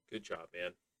Cameron, good job,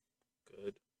 man.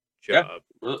 Good job.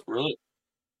 Yeah, really.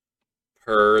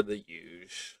 Per the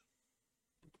usual.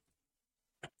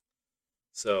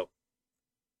 So,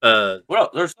 Well,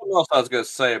 there's something else I was going to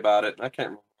say about it. I can't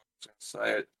remember what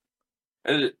I was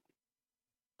going to say.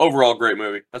 Overall, great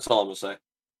movie. That's all I'm going to say.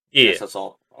 yeah, Yes, that's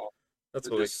all. that's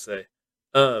what we can say.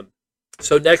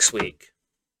 So next week,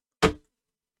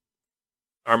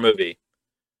 our movie.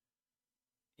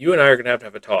 You and I are going to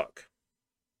have a talk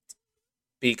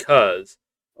because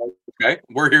Okay,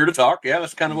 we're here to talk. Yeah,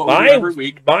 that's kind of what we do every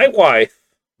week. my wife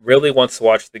really wants to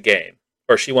watch the game,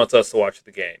 or she wants us to watch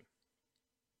the game.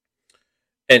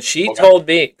 And she Okay. told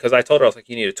me, because I told her, I was like,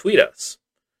 you need to tweet us.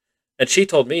 And she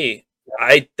told me,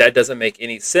 that doesn't make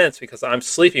any sense because I'm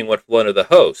sleeping with one of the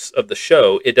hosts of the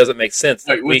show. It doesn't make sense.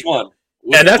 Wait, which one?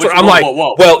 And that's what I'm whoa, like, whoa,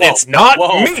 well, whoa, it's not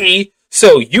whoa. me,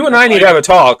 so you and I need to have a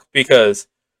talk because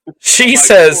she Like,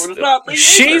 says well, it's not me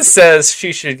she either. says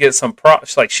she should get some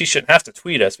props, like she shouldn't have to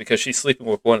tweet us because she's sleeping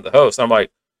with one of the hosts. I'm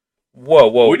like,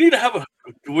 whoa. We need to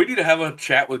have a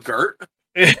chat with Gert.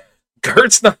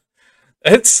 Gert's not.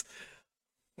 It's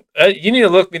you need to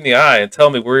look me in the eye and tell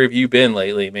me where have you been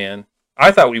lately, man.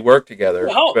 I thought we worked together,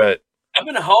 Well, but I've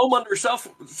been home under self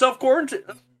quarantine.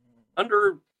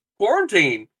 Under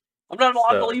quarantine, I'm not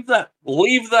allowed to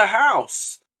leave the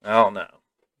house. I don't know.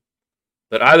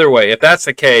 But either way, if that's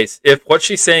the case, if what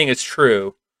she's saying is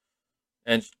true,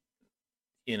 and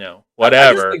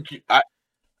whatever,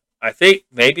 I think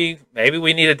maybe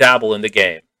we need to dabble in the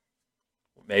game.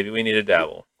 Maybe we need to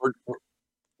dabble.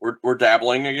 We're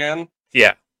dabbling again.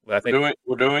 Yeah, I think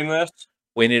We're doing this.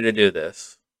 we need to do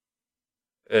this,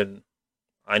 and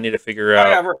I need to figure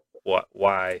out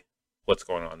what's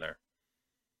going on there.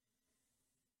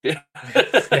 Yeah.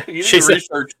 You need She to said-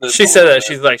 research this. She said that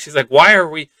she's like, why are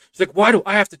we? She's like, why do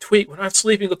I have to tweet when I'm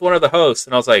sleeping with one of the hosts?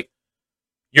 And I was like,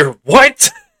 you're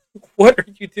what? What are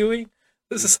you doing?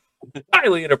 This is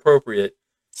highly inappropriate.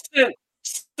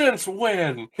 Since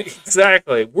when?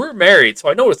 Exactly. We're married, so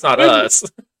I know it's not us.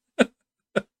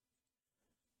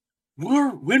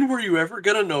 When were you ever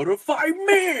gonna notify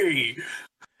me?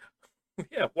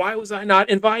 Yeah, why was I not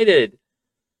invited?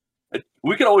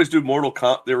 We could always do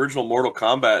the original Mortal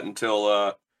Kombat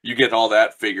until you get all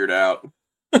that figured out.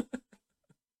 Have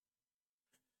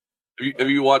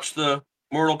you watched the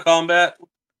Mortal Kombat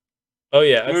Oh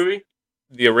yeah, movie?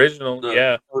 the original.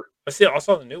 Yeah, I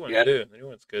saw the new one Yeah. too. The new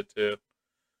one's good too.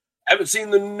 I haven't seen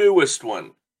the newest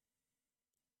one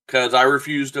because I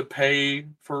refuse to pay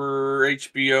for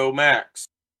HBO Max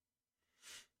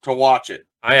to watch it.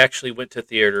 I actually went to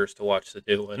theaters to watch the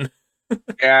new one.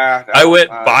 Yeah, I went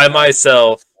by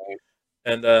myself,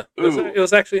 and Ooh. it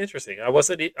was actually interesting. I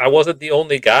wasn't the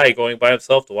only guy going by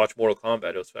himself to watch Mortal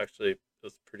Kombat. It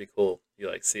was pretty cool. You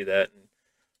like see that, and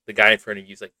the guy in front of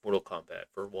you is like Mortal Kombat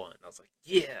for one. I was like,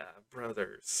 yeah,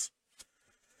 brothers.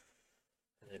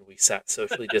 And then we sat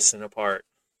socially distant apart.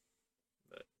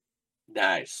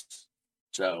 Nice.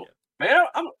 So, man,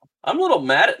 I'm a little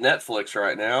mad at Netflix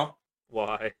right now.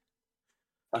 Why?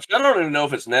 I don't even know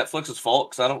if it's Netflix's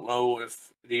fault because I don't know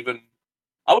if it even.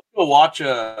 I was going to watch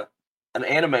an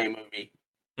anime movie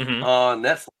Mm-hmm. on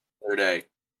Netflix the other day,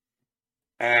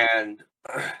 and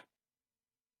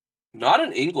not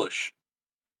in English.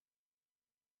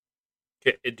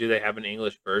 Do they have an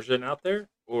English version out there,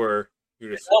 or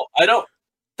you just? No, I don't.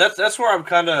 That's where I'm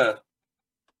kind of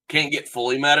can't get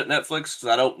fully mad at Netflix because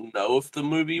I don't know if the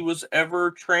movie was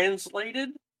ever translated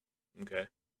Okay.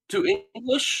 to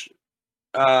English.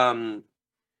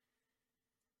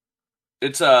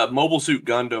 It's a Mobile Suit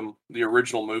Gundam, the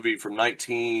original movie from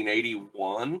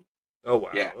 1981. Oh wow.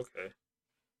 Yeah. Okay.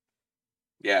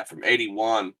 Yeah, from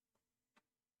 81.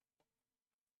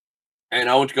 And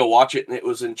I went to go watch it, and it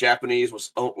was in Japanese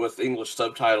with English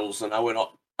subtitles. And I went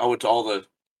to all the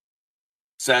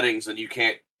settings, and you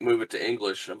can't move it to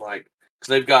English. I'm like, because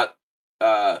they've got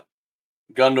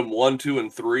Gundam 1, 2,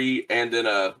 and 3, and then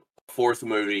a fourth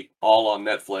movie all on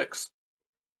Netflix.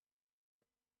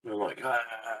 And I'm like,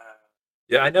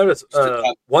 Yeah, I noticed Still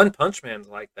have- One Punch Man's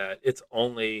like that. It's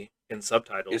only in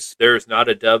subtitles. It's- There's not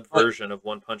a dubbed What? version of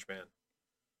One Punch Man.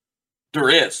 there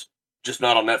is, just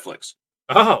not on Netflix.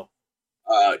 Oh,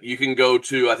 You can go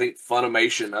to, I think,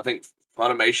 Funimation. I think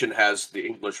Funimation has the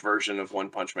English version of One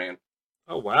Punch Man.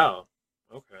 oh wow.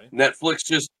 Okay. Netflix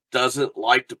just doesn't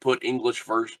like to put English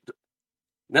version.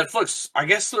 Netflix, I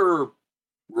guess they're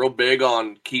real big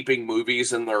on keeping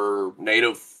movies in their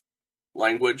native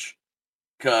language.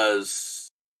 Because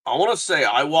I want to say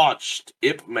I watched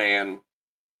Ip Man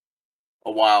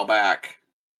a while back,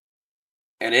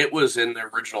 and it was in the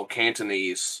original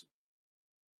Cantonese.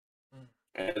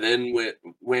 And then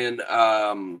when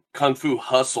Kung Fu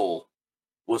Hustle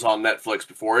was on Netflix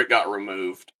before it got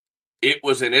removed, it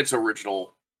was in its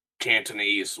original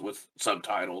Cantonese with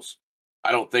subtitles.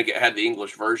 I don't think it had the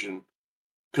English version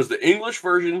because the English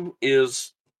version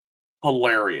is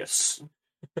hilarious.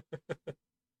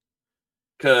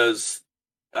 Because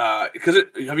have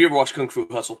you ever watched Kung Fu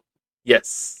Hustle?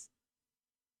 Yes.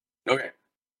 Okay.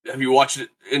 Have you watched it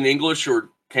in English or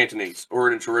Cantonese or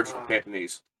in its original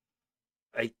Cantonese?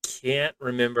 I can't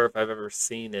remember if I've ever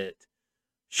seen it.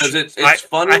 Because it's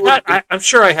funny. I'm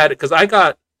sure I had it because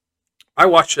I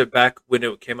watched it back when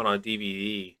it came out on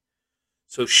DVD.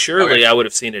 So surely Okay. I would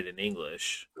have seen it in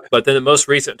English. But then the most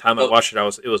recent time I watched it,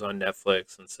 it was on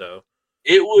Netflix, and so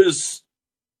it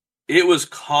was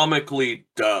comically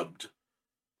dubbed.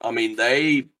 I mean,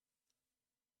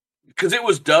 because it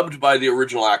was dubbed by the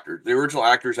original actor. The original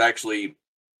actors actually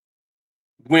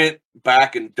went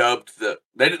back and dubbed they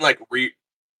didn't like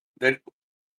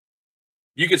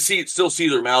you could still see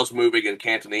their mouths moving in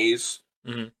Cantonese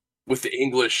with the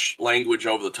English language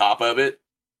over the top of it.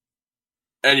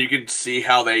 And you could see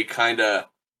how they kind of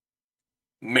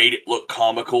made it look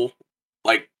comical.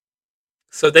 Like,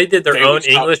 so they did their They own would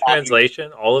stop English talking.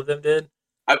 translation. All of them did.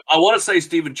 I want to say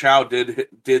Stephen Chow did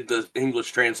the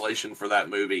English translation for that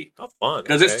movie. How fun!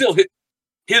 Because it's still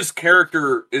his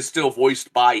character is still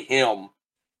voiced by him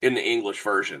in the English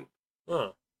version.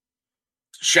 Huh.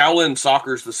 Shaolin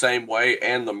Soccer's the same way,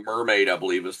 and the Mermaid, I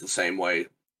believe, is the same way.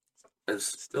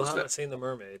 Still haven't seen The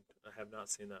Mermaid. I have not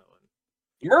seen that one.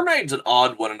 Mermaid's an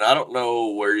odd one, and I don't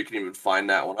know where you can even find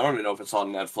that one. I don't even know if it's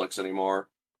on Netflix anymore.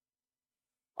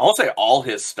 I want to say all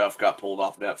his stuff got pulled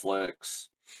off Netflix.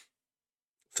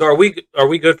 So are we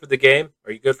good for the game?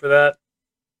 Are you good for that?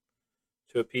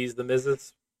 To appease the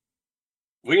misses?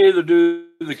 We can either do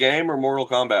the game or Mortal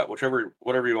Kombat,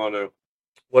 whatever you want to do.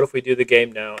 What if we do the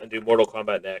game now and do Mortal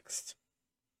Kombat next?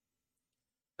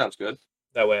 Sounds good.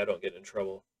 That way I don't get in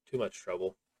trouble. Too much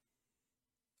trouble.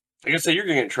 Like I say, you're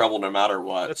gonna get in trouble no matter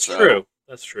what. That's so. true.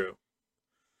 That's true.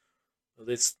 At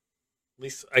least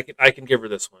I can give her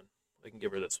this one. I can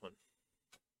give her this one.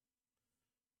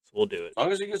 So we'll do it. As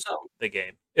long as you get something. The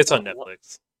game. It's on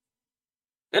Netflix.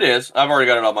 It is. I've already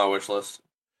got it on my wish list.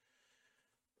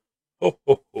 Ho,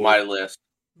 ho, ho. My list.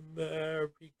 Merry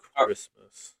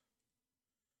Christmas.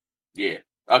 Yeah.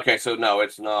 Okay, so no,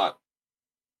 it's not.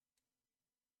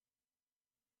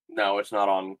 No, it's not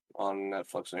on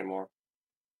Netflix anymore.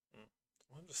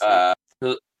 Because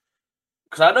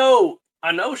I know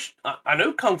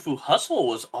Kung Fu Hustle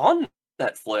was on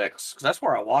Netflix because that's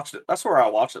where I watched it. That's where I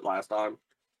watched it last time.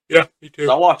 Yeah, me too.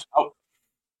 I want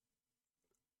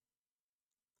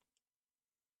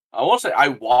to say I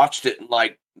watched it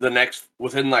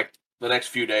within the next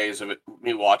few days of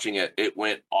me watching it. It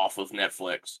went off of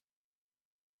Netflix.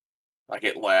 Like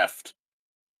it left.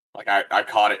 Like I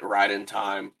caught it right in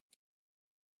time.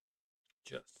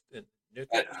 Just in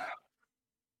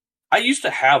I used to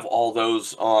have all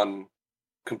those on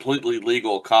completely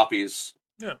legal copies.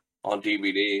 Yeah. On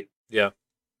DVD. Yeah.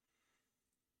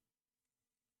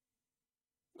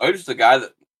 I just the guy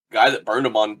that burned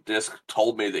them on disc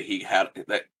told me that he had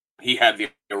the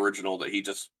original, that he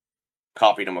just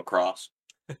copied them across.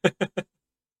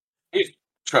 He's a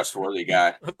trustworthy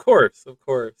guy. Of course.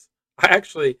 I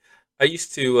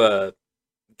used to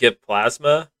give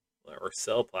plasma or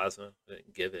sell plasma. I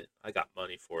didn't give it. I got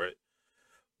money for it.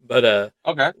 But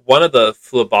Okay. one of the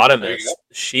There you phlebotomists, go.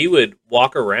 she would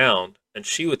walk around and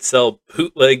she would sell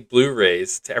bootleg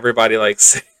Blu-rays to everybody, like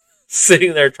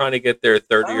sitting there trying to get their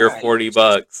 30 or 40 Nice.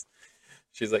 bucks.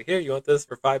 She's like, "Here, you want this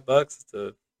for $5? It's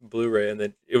a Blu-ray." And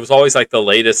then it was always like the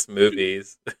latest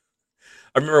movies. I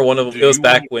remember one of them. Do It was you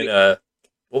back want when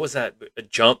what was that? A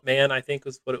Jump Man, I think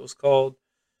was what it was called,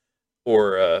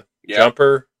 or Yeah.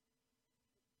 Jumper.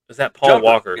 Was that Paul Jumper.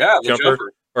 Walker? Yeah, the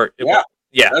Jumper. Or Yeah.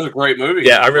 yeah. That's a great movie.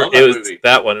 Yeah, I remember Love it that was movie.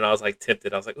 that one, and I was like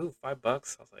tempted. I was like, "Ooh,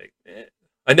 $5." I was like, eh.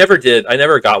 I never did. I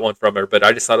never got one from her, but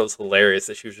I just thought it was hilarious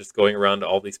that she was just going around to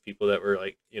all these people that were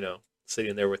like,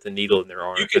 sitting there with a needle in their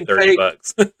arm You for can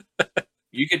 $30.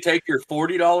 You can take your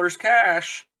 $40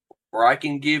 cash, or I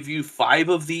can give you 5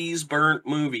 of these burnt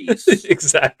movies.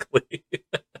 Exactly.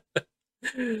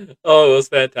 Oh, it was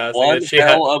fantastic. One And she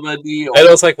hell of a deal. and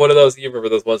it was like one of those. You remember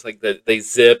those ones like that they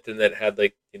zipped and that had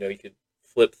like you could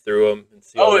flip through them and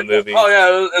see all the movies. Oh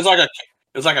yeah, it's like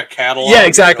It's like a catalog. Yeah,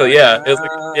 exactly. Like, Yeah, it was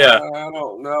like yeah, I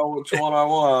don't know which one I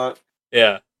want.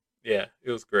 yeah. It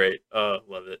was great.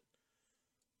 Love it.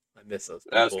 I miss those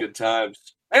people. That's good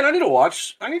times. Man, I need to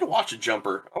watch a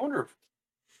Jumper. I wonder if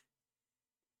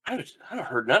I haven't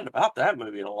heard nothing about that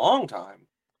movie in a long time.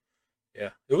 Yeah,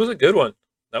 it was a good one.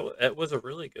 That was a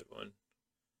really good one.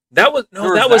 That was There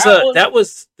was that was that one? that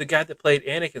was the guy that played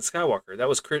Anakin Skywalker. That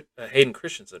was Hayden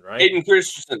Christensen, right? Hayden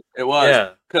Christensen. It was.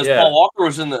 Yeah, Because yeah. Paul Walker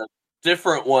was in the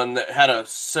different one that had a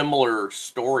similar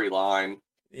storyline.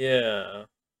 Yeah.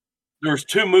 There was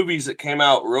 2 movies that came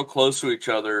out real close to each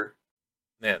other.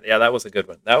 Man, yeah, that was a good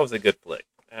one. That was a good flick.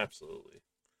 Absolutely.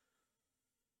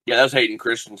 Yeah, that was Hayden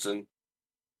Christensen.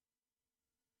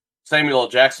 Samuel L.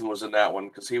 Jackson was in that one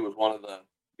because he was one of the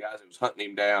guys that was hunting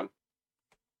him down.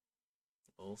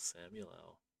 Oh, Samuel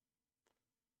L.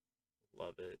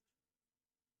 Love it.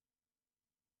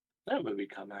 That movie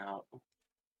come out.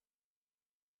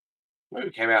 Movie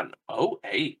came out in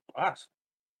 2008. Wow.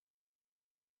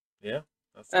 Yeah.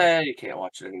 That's You can't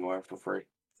watch it anymore for free.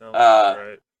 sounds about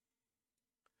right.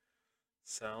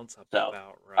 Sounds about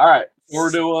right. All right,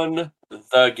 we're doing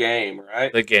the game,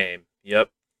 right? The game. Yep.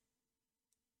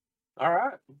 All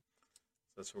right.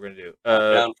 That's what we're gonna do.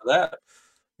 Down for that.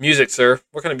 Music, sir.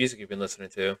 What kind of music you been listening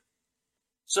to?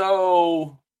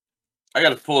 So, I got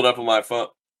to pull it up on my phone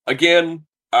again.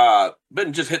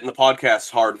 Been just hitting the podcasts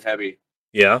hard and heavy.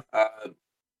 Yeah.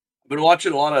 Been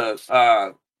watching a lot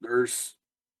of.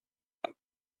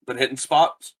 Been hitting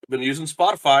spots. Been using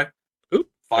Spotify. Oop.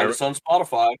 Find us on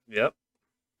Spotify. Yep.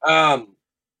 I've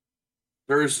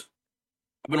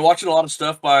been watching a lot of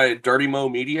stuff by Dirty Mo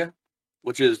Media,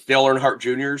 which is Dale Earnhardt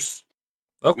Jr.'s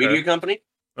media company.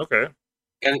 Okay.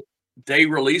 And they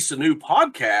released a new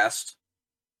podcast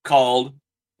called,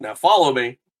 now follow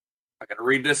me, I gotta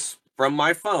read this from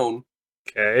my phone.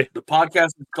 Okay. The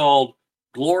podcast is called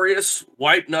Glorious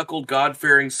White-Knuckled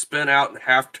God-Fearing Spin-Out and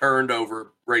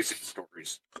Half-Turned-Over Racing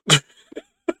Stories.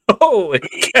 Holy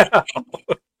cow.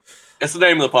 That's the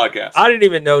name of the podcast. I didn't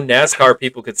even know NASCAR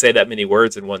people could say that many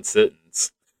words in one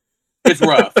sentence. It's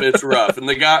rough. It's rough. And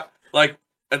they got, like,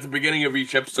 at the beginning of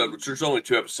each episode, which there's only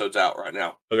 2 episodes out right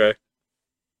now. Okay.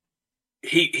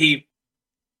 He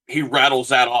rattles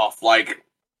that off like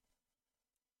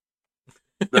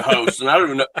the host, and I don't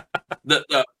even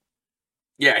know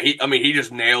he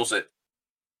just nails it.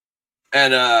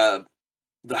 And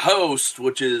the host,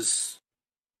 which is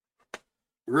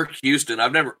Rick Houston, I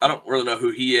don't really know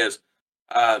who he is.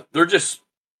 They're just,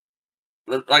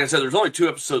 like I said, there's only 2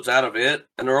 episodes out of it,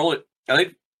 and I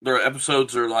think their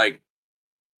episodes are like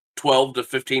 12 to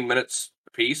 15 minutes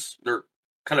a piece. They're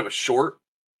kind of a short.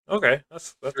 Okay,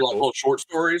 that's cool. Little short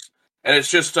stories, and it's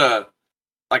just like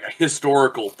a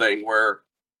historical thing where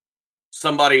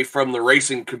somebody from the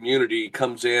racing community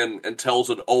comes in and tells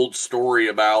an old story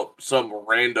about some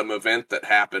random event that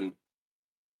happened.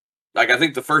 Like, I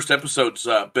think the first episode's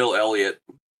Bill Elliott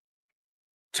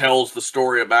tells the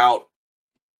story about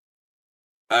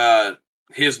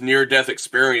his near-death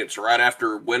experience right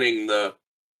after winning the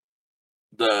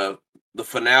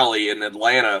finale in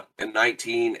Atlanta in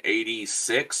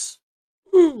 1986.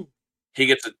 Woo. He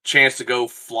gets a chance to go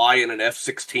fly in an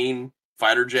F-16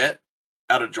 fighter jet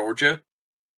out of Georgia.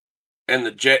 And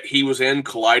the jet he was in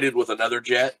collided with another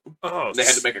jet. Oh, and they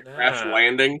had to make a crash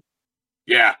landing.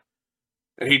 Yeah.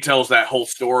 And he tells that whole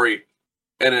story.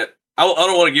 And I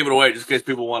don't want to give it away just in case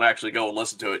people want to actually go and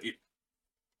listen to it.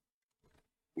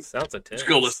 Sounds intense. Just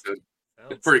go listen to it.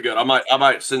 It's pretty good. I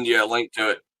might send you a link to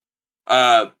it.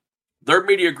 Their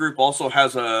media group also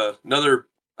has another.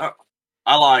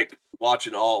 I like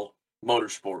watching all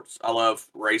motorsports. I love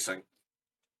racing,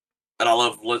 and I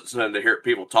love listening to hear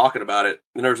people talking about it.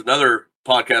 And there's another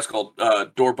podcast called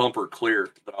Door Bumper Clear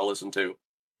that I listen to.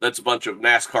 That's a bunch of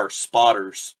NASCAR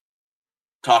spotters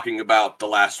talking about the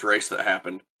last race that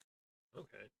happened.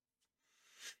 Okay,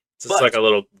 so it's like a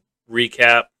little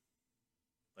recap.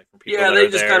 Like from people yeah, they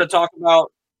just kind of talk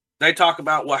about. They talk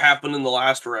about what happened in the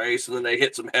last race, and then they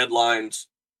hit some headlines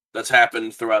that's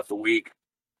happened throughout the week.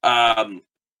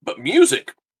 But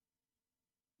music,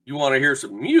 you want to hear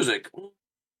some music?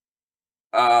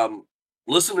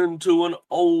 Listening to an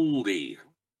oldie.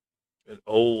 An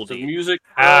oldie. Some music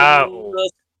How?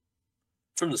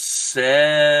 From the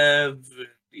 70s.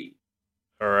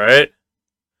 All right.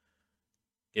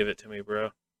 Give it to me, bro.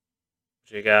 What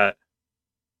you got?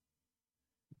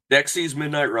 Dexy's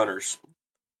Midnight Runners.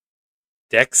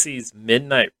 Dexy's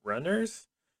Midnight Runners?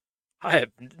 I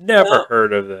have never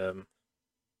heard of them.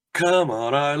 Come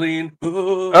on, Eileen.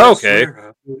 Okay.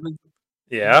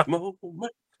 Yeah.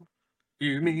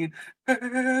 You mean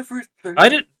everything.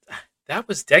 That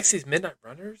was Dexy's Midnight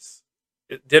Runners?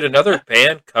 Did another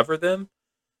band cover them?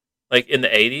 Like in the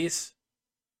 80s?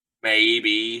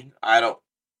 Maybe. I don't.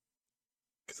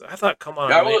 Because I thought, come on,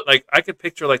 Yeah, man. Like I could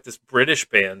picture like this British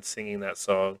band singing that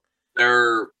song.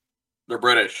 They're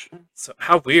British. So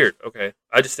how weird. Okay,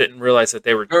 I just didn't realize that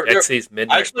they were They're- Dexy's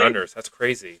Midnight actually- Runners. That's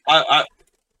crazy. I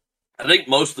think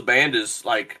most of the band is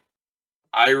like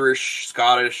Irish,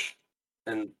 Scottish,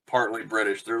 and partly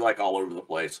British. They're like all over the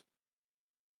place.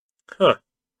 Huh.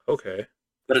 Okay.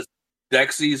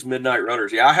 Dexy's Midnight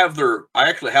Runners. Yeah, I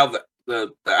actually have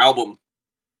the album.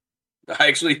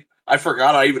 I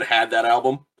forgot I even had that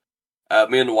album.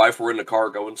 Me and the wife were in the car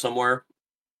going somewhere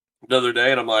the other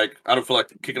day, and I'm like, I don't feel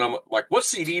like kicking on. Like, what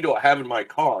CD do I have in my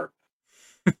car?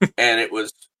 And it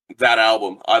was that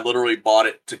album. I literally bought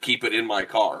it to keep it in my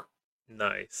car.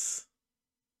 Nice.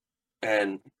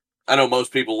 And I know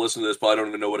most people listen to this, but I don't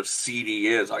even know what a CD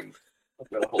is. I've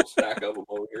got a whole stack of them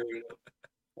over here.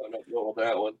 I'm not going with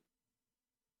that one.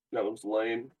 That one's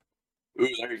lame. Ooh,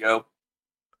 there you go.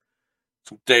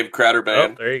 Some Dave Crowder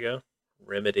band. Oh, there you go.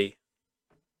 Remedy.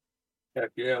 Heck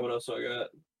yeah, what else I got?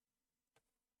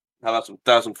 How about some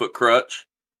 1,000 Foot Crutch?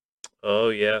 Oh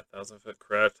yeah, 1,000 Foot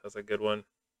Crutch. That's a good one.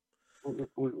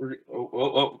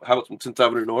 How about some 10th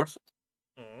Avenue North?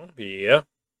 Yeah.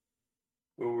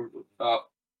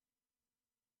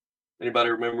 Anybody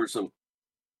remember some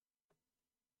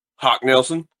Hawk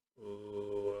Nelson?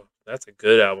 Ooh, that's a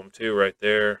good album too, right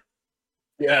there.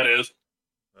 Yeah, it is.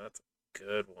 That's a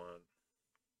good one.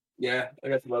 Yeah, I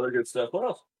got some other good stuff. What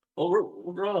else? Oh,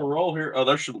 we're on a roll here. Oh,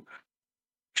 there's some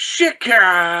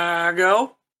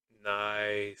Chicago.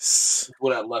 Nice.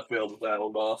 What out left field with that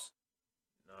one, boss?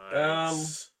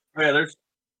 Nice. Yeah, there's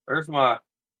my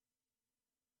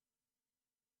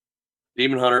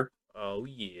Demon Hunter. Oh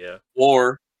yeah.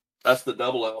 Or that's the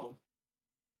double album.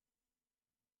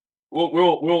 We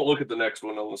won't look at the next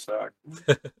one on the stack.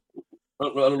 I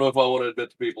don't know if I want to admit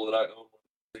to people that I own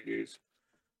CDs.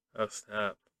 Oh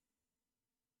snap.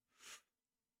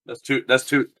 That's two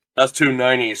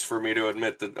 90s for me to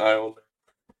admit that I own.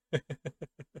 I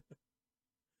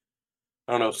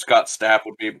don't know if Scott Stapp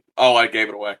would be. Oh, I gave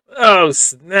it away. Oh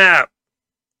snap.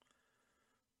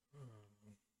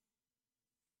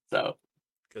 So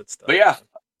Good stuff. But yeah,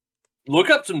 look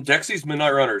up some Dexy's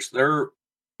Midnight Runners. They're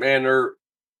good.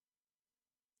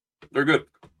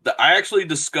 I actually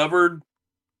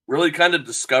really kind of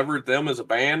discovered them as a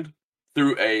band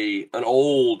through an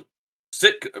old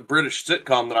British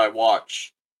sitcom that I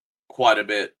watch quite a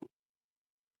bit.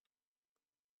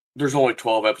 There's only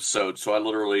 12 episodes, so I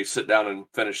literally sit down and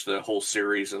finish the whole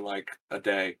series in like a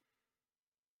day.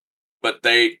 But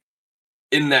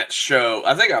in that show,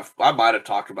 I think I might have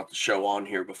talked about the show on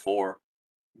here before,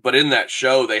 but in that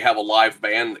show, they have a live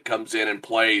band that comes in and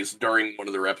plays during one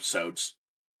of their episodes.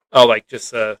 Oh, like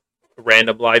just a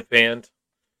random live band?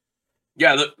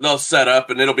 Yeah, they'll set up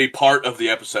and it'll be part of the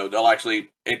episode. They'll actually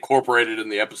incorporate it in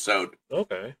the episode.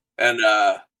 Okay. And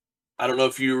I don't know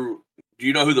if do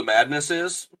you know who the Madness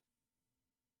is?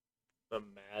 The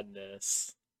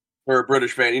Madness. They're a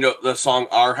British band. You know the song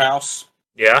Our House?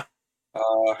 Yeah.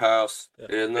 Our house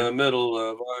Yeah. in the middle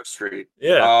of our street.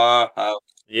 Yeah. Our house.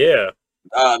 Yeah.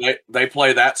 They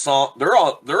play that song. They're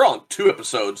on 2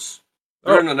 episodes.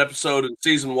 They're in an episode in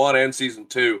season 1 and season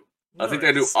 2. I think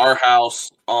they do Nice. Our House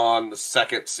on the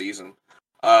 2nd season.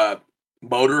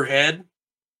 Motorhead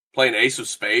playing Ace of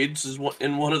Spades is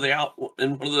in one of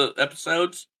the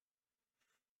episodes.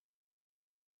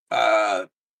 But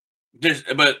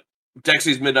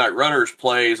Dexy's Midnight Runners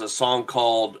plays a song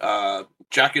called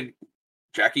Jackie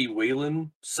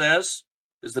Whelan Says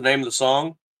is the name of the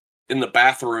song in the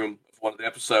bathroom of one of the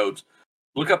episodes.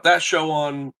 Look up that show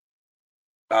on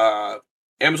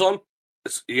Amazon.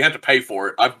 You have to pay for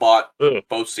it. I've bought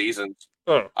both seasons.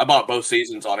 I bought both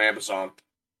seasons on Amazon.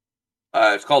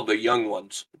 It's called The Young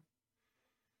Ones.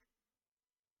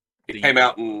 They came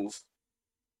out in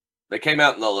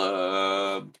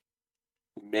the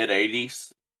mid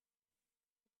 '80s.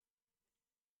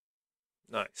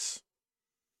 Nice.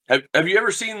 Have you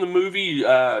ever seen the movie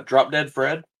Drop Dead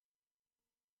Fred?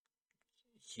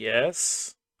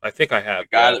 Yes, I think I have.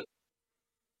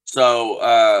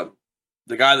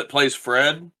 The guy that plays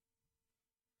Fred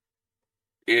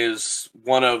is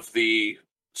one of the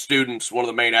students, one of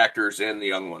the main actors in The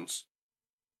Young Ones.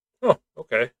 Oh,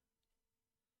 okay.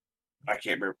 I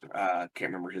can't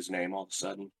remember his name all of a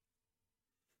sudden.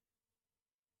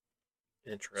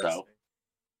 Interesting. So,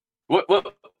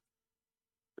 what?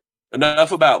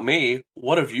 Enough about me.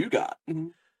 What have you got?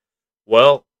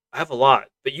 Well, I have a lot,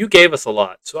 but you gave us a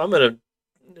lot, so I'm gonna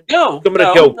go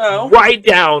right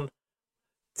down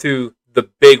to the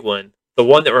big one, the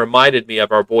one that reminded me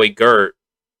of our boy Gert.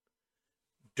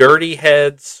 Dirty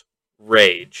Heads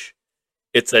Rage.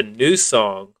 It's a new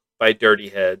song by Dirty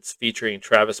Heads featuring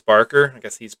Travis Barker. I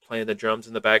guess he's playing the drums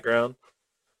in the background.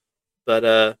 But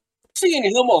I'm seeing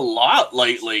him a lot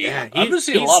lately. Yeah, I've been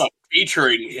seeing a lot of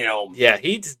featuring him. Yeah,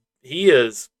 he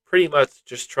is pretty much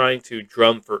just trying to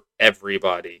drum for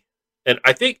everybody. And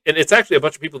I think, and it's actually a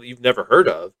bunch of people that you've never heard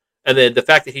of. And then the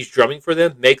fact that he's drumming for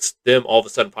them makes them all of a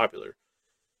sudden popular.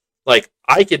 Like,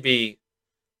 I could be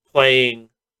playing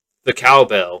the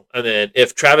cowbell, and then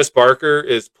if Travis Barker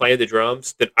is playing the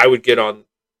drums, then I would get on,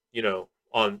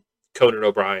 on Conan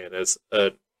O'Brien as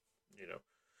a,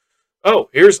 oh,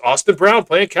 here's Austin Brown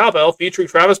playing cowbell featuring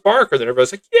Travis Barker. Then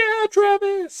everybody's like, yeah,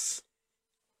 Travis.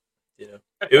 It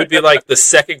would be like the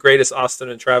second greatest Austin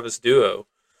and Travis duo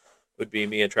would be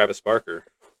me and Travis Barker.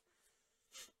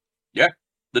 Yeah,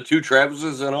 the two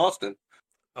Travises in Austin.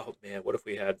 Oh man, what if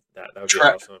we had that? That would be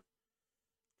awesome.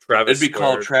 Travis. It'd be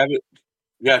called Travis.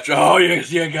 Yeah. Oh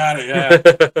yeah, got it.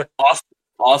 Yeah.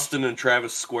 Austin and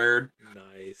Travis squared.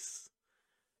 Nice.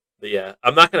 But yeah,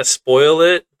 I'm not gonna spoil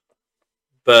it,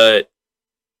 but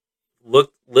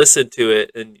listen to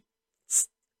it, and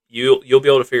you'll be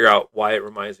able to figure out why it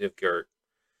reminds me of Gert.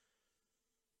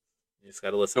 You just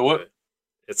got to listen to it.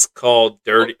 It's called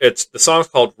Dirty. The song's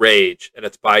called Rage, and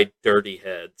it's by Dirty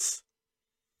Heads.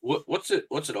 What's it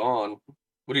on?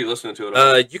 What are you listening to it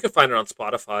on? You can find it on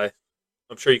Spotify.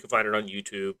 I'm sure you can find it on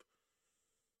YouTube.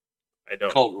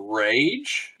 Called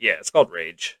Rage? Yeah, it's called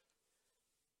Rage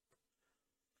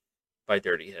by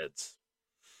Dirty Heads.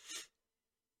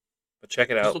 But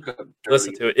check it out.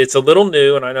 Listen to it. It's a little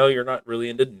new, and I know you're not really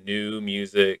into new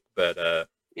music, but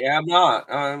yeah, I'm not.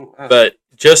 But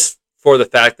just for the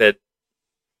fact that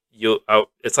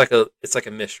it's like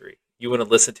a mystery. You want to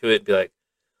listen to it and be like,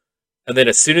 and then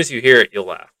as soon as you hear it, you'll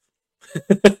laugh.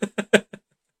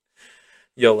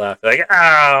 You'll laugh like,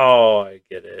 "Ow, I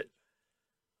get it.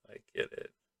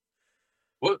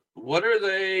 What are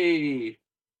they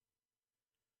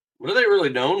really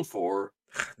known for?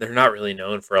 They're not really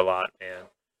known for a lot, man.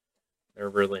 They're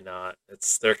really not.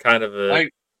 They're kind of an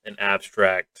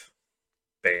abstract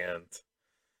band.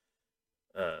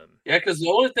 Yeah, because the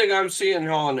only thing I'm seeing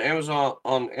on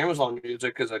Amazon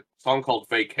Music is a song called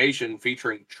 "Vacation"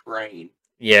 featuring Train.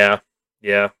 Yeah.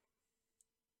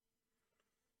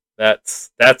 That's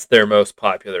their most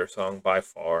popular song by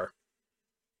far.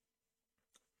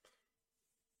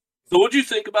 So, what'd you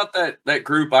think about that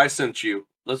group I sent you?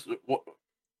 Let's go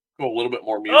a little bit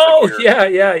more music. Oh here.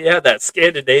 yeah, that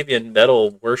Scandinavian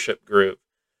metal worship group.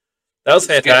 That was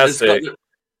fantastic. It's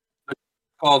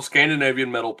called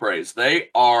Scandinavian Metal Praise. They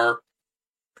are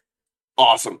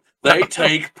awesome. They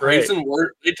take praise and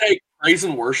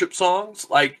worship songs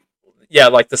like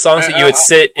the songs that you would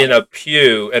sit in a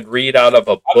pew and read out of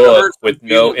a book with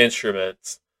no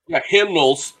instruments. Yeah,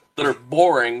 hymnals that are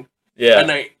boring. Yeah,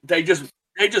 and they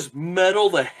just metal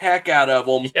the heck out of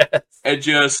them. Yes. And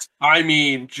just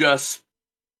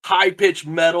high pitched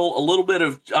metal, a little bit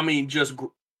of just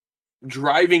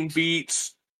driving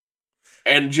beats.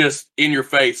 And just in your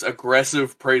face,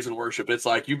 aggressive praise and worship. It's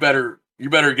like you better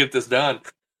get this done.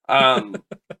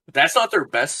 That's not their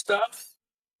best stuff.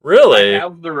 Really?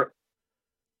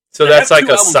 So that's like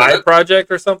a side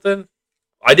project or something?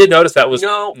 I did notice that was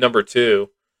number 2.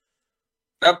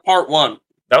 That part 1.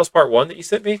 That was part 1 that you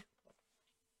sent me?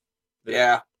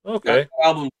 Yeah. Okay. That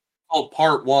album called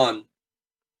part 1.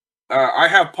 I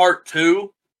have part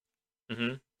 2.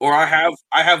 Mm-hmm. Or I have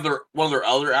one of their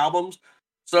other albums.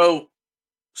 So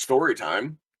story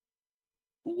time.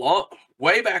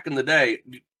 Way back in the day,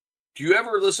 have you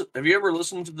ever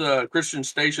listened to the Christian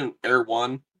station Air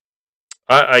One?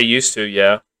 I used to,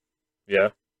 yeah.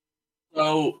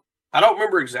 So I don't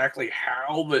remember exactly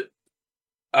how, but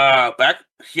a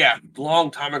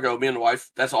long time ago, me and my wife,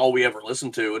 that's all we ever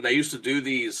listened to, and they used to do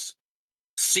these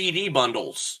CD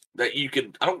bundles that you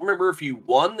could. I don't remember if you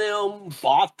won them,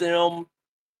 bought them,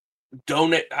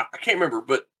 donate. I can't remember,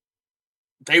 but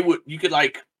you could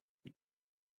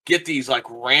get these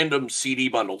random CD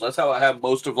bundles. That's how I have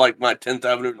most of my 10th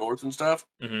Avenue North and stuff.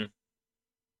 Mm-hmm.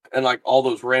 And all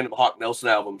those random Hawk Nelson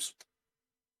albums.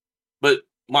 But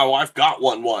my wife got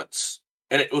one once,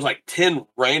 and it was 10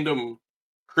 random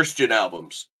Christian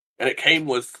albums. And it came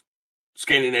with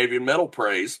Scandinavian Metal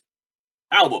Praise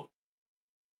album.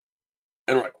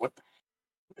 And we're like, what's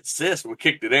this? And we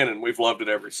kicked it in, and we've loved it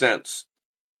ever since.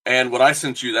 And what I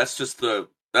sent you,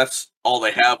 that's all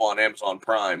they have on Amazon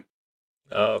Prime.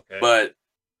 Oh, okay. But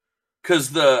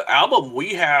because the album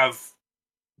we have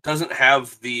doesn't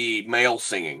have the male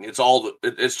singing,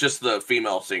 it's just the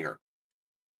female singer.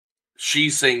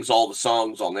 She sings all the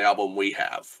songs on the album we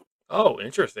have. Oh,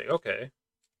 interesting. Okay.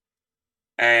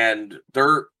 and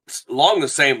they're along the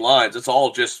same lines. It's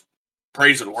all just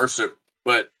praise and worship,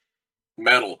 but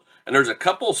metal. And there's a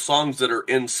couple songs that are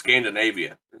in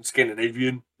Scandinavian,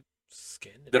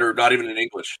 that are not even in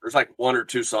English. There's like one or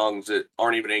two songs that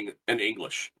aren't even in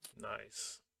English.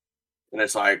 Nice. And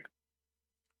it's like,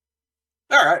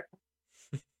 all right,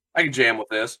 I can jam with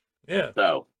this. Yeah.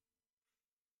 So,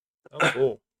 oh,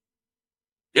 cool.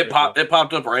 It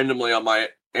popped up randomly on my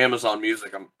Amazon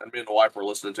Music. Me and the wife were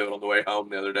listening to it on the way home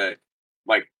the other day. I'm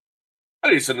like, I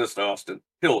need to send this to Austin.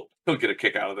 He'll get a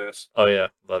kick out of this. Oh yeah,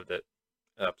 loved it.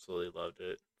 Absolutely loved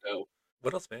it. So,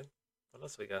 what else, man? What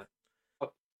else we got?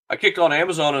 I kicked on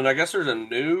Amazon, and I guess there's a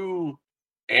new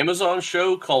Amazon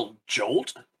show called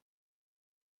Jolt.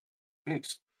 Don't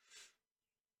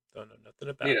know nothing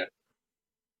about it.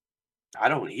 I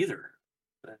don't either.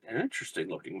 An interesting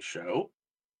looking show.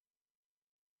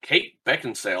 Kate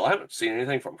Beckinsale. I haven't seen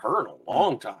anything from her in a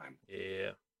long time.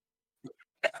 Yeah.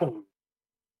 I don't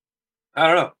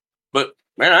know. But,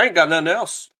 man, I ain't got nothing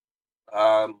else.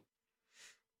 Let's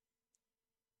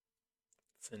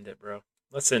end it, bro.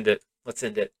 Let's end it.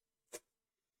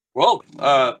 Well,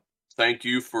 thank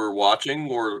you for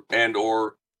watching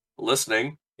or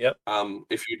listening. Yep.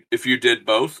 If you did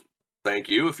both, thank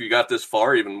you. If you got this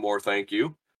far, even more thank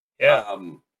you. Yeah.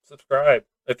 Subscribe.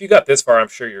 If you got this far, I'm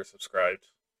sure you're subscribed.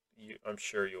 I'm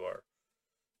sure you are.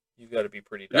 You've got to be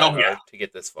pretty diehard to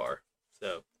get this far.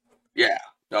 So. Yeah.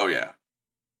 Oh yeah.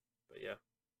 But yeah.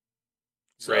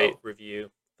 Rate,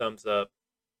 review, thumbs up.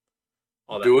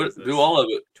 All that do business. Do all of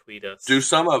it. Tweet us. Do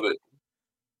some of it.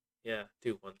 Yeah.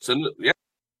 Do one. Send it. Yeah.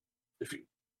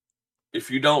 If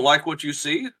you don't like what you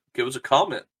see, give us a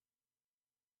comment.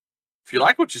 If you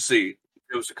like what you see,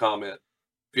 give us a comment.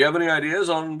 If you have any ideas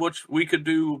on which we could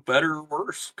do better or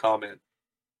worse, comment.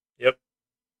 Yep.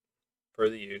 For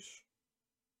the use.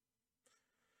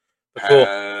 But cool.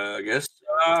 I guess.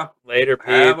 Later, peeps.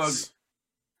 Have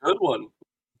a good one.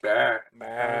 Bye.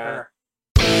 Bye.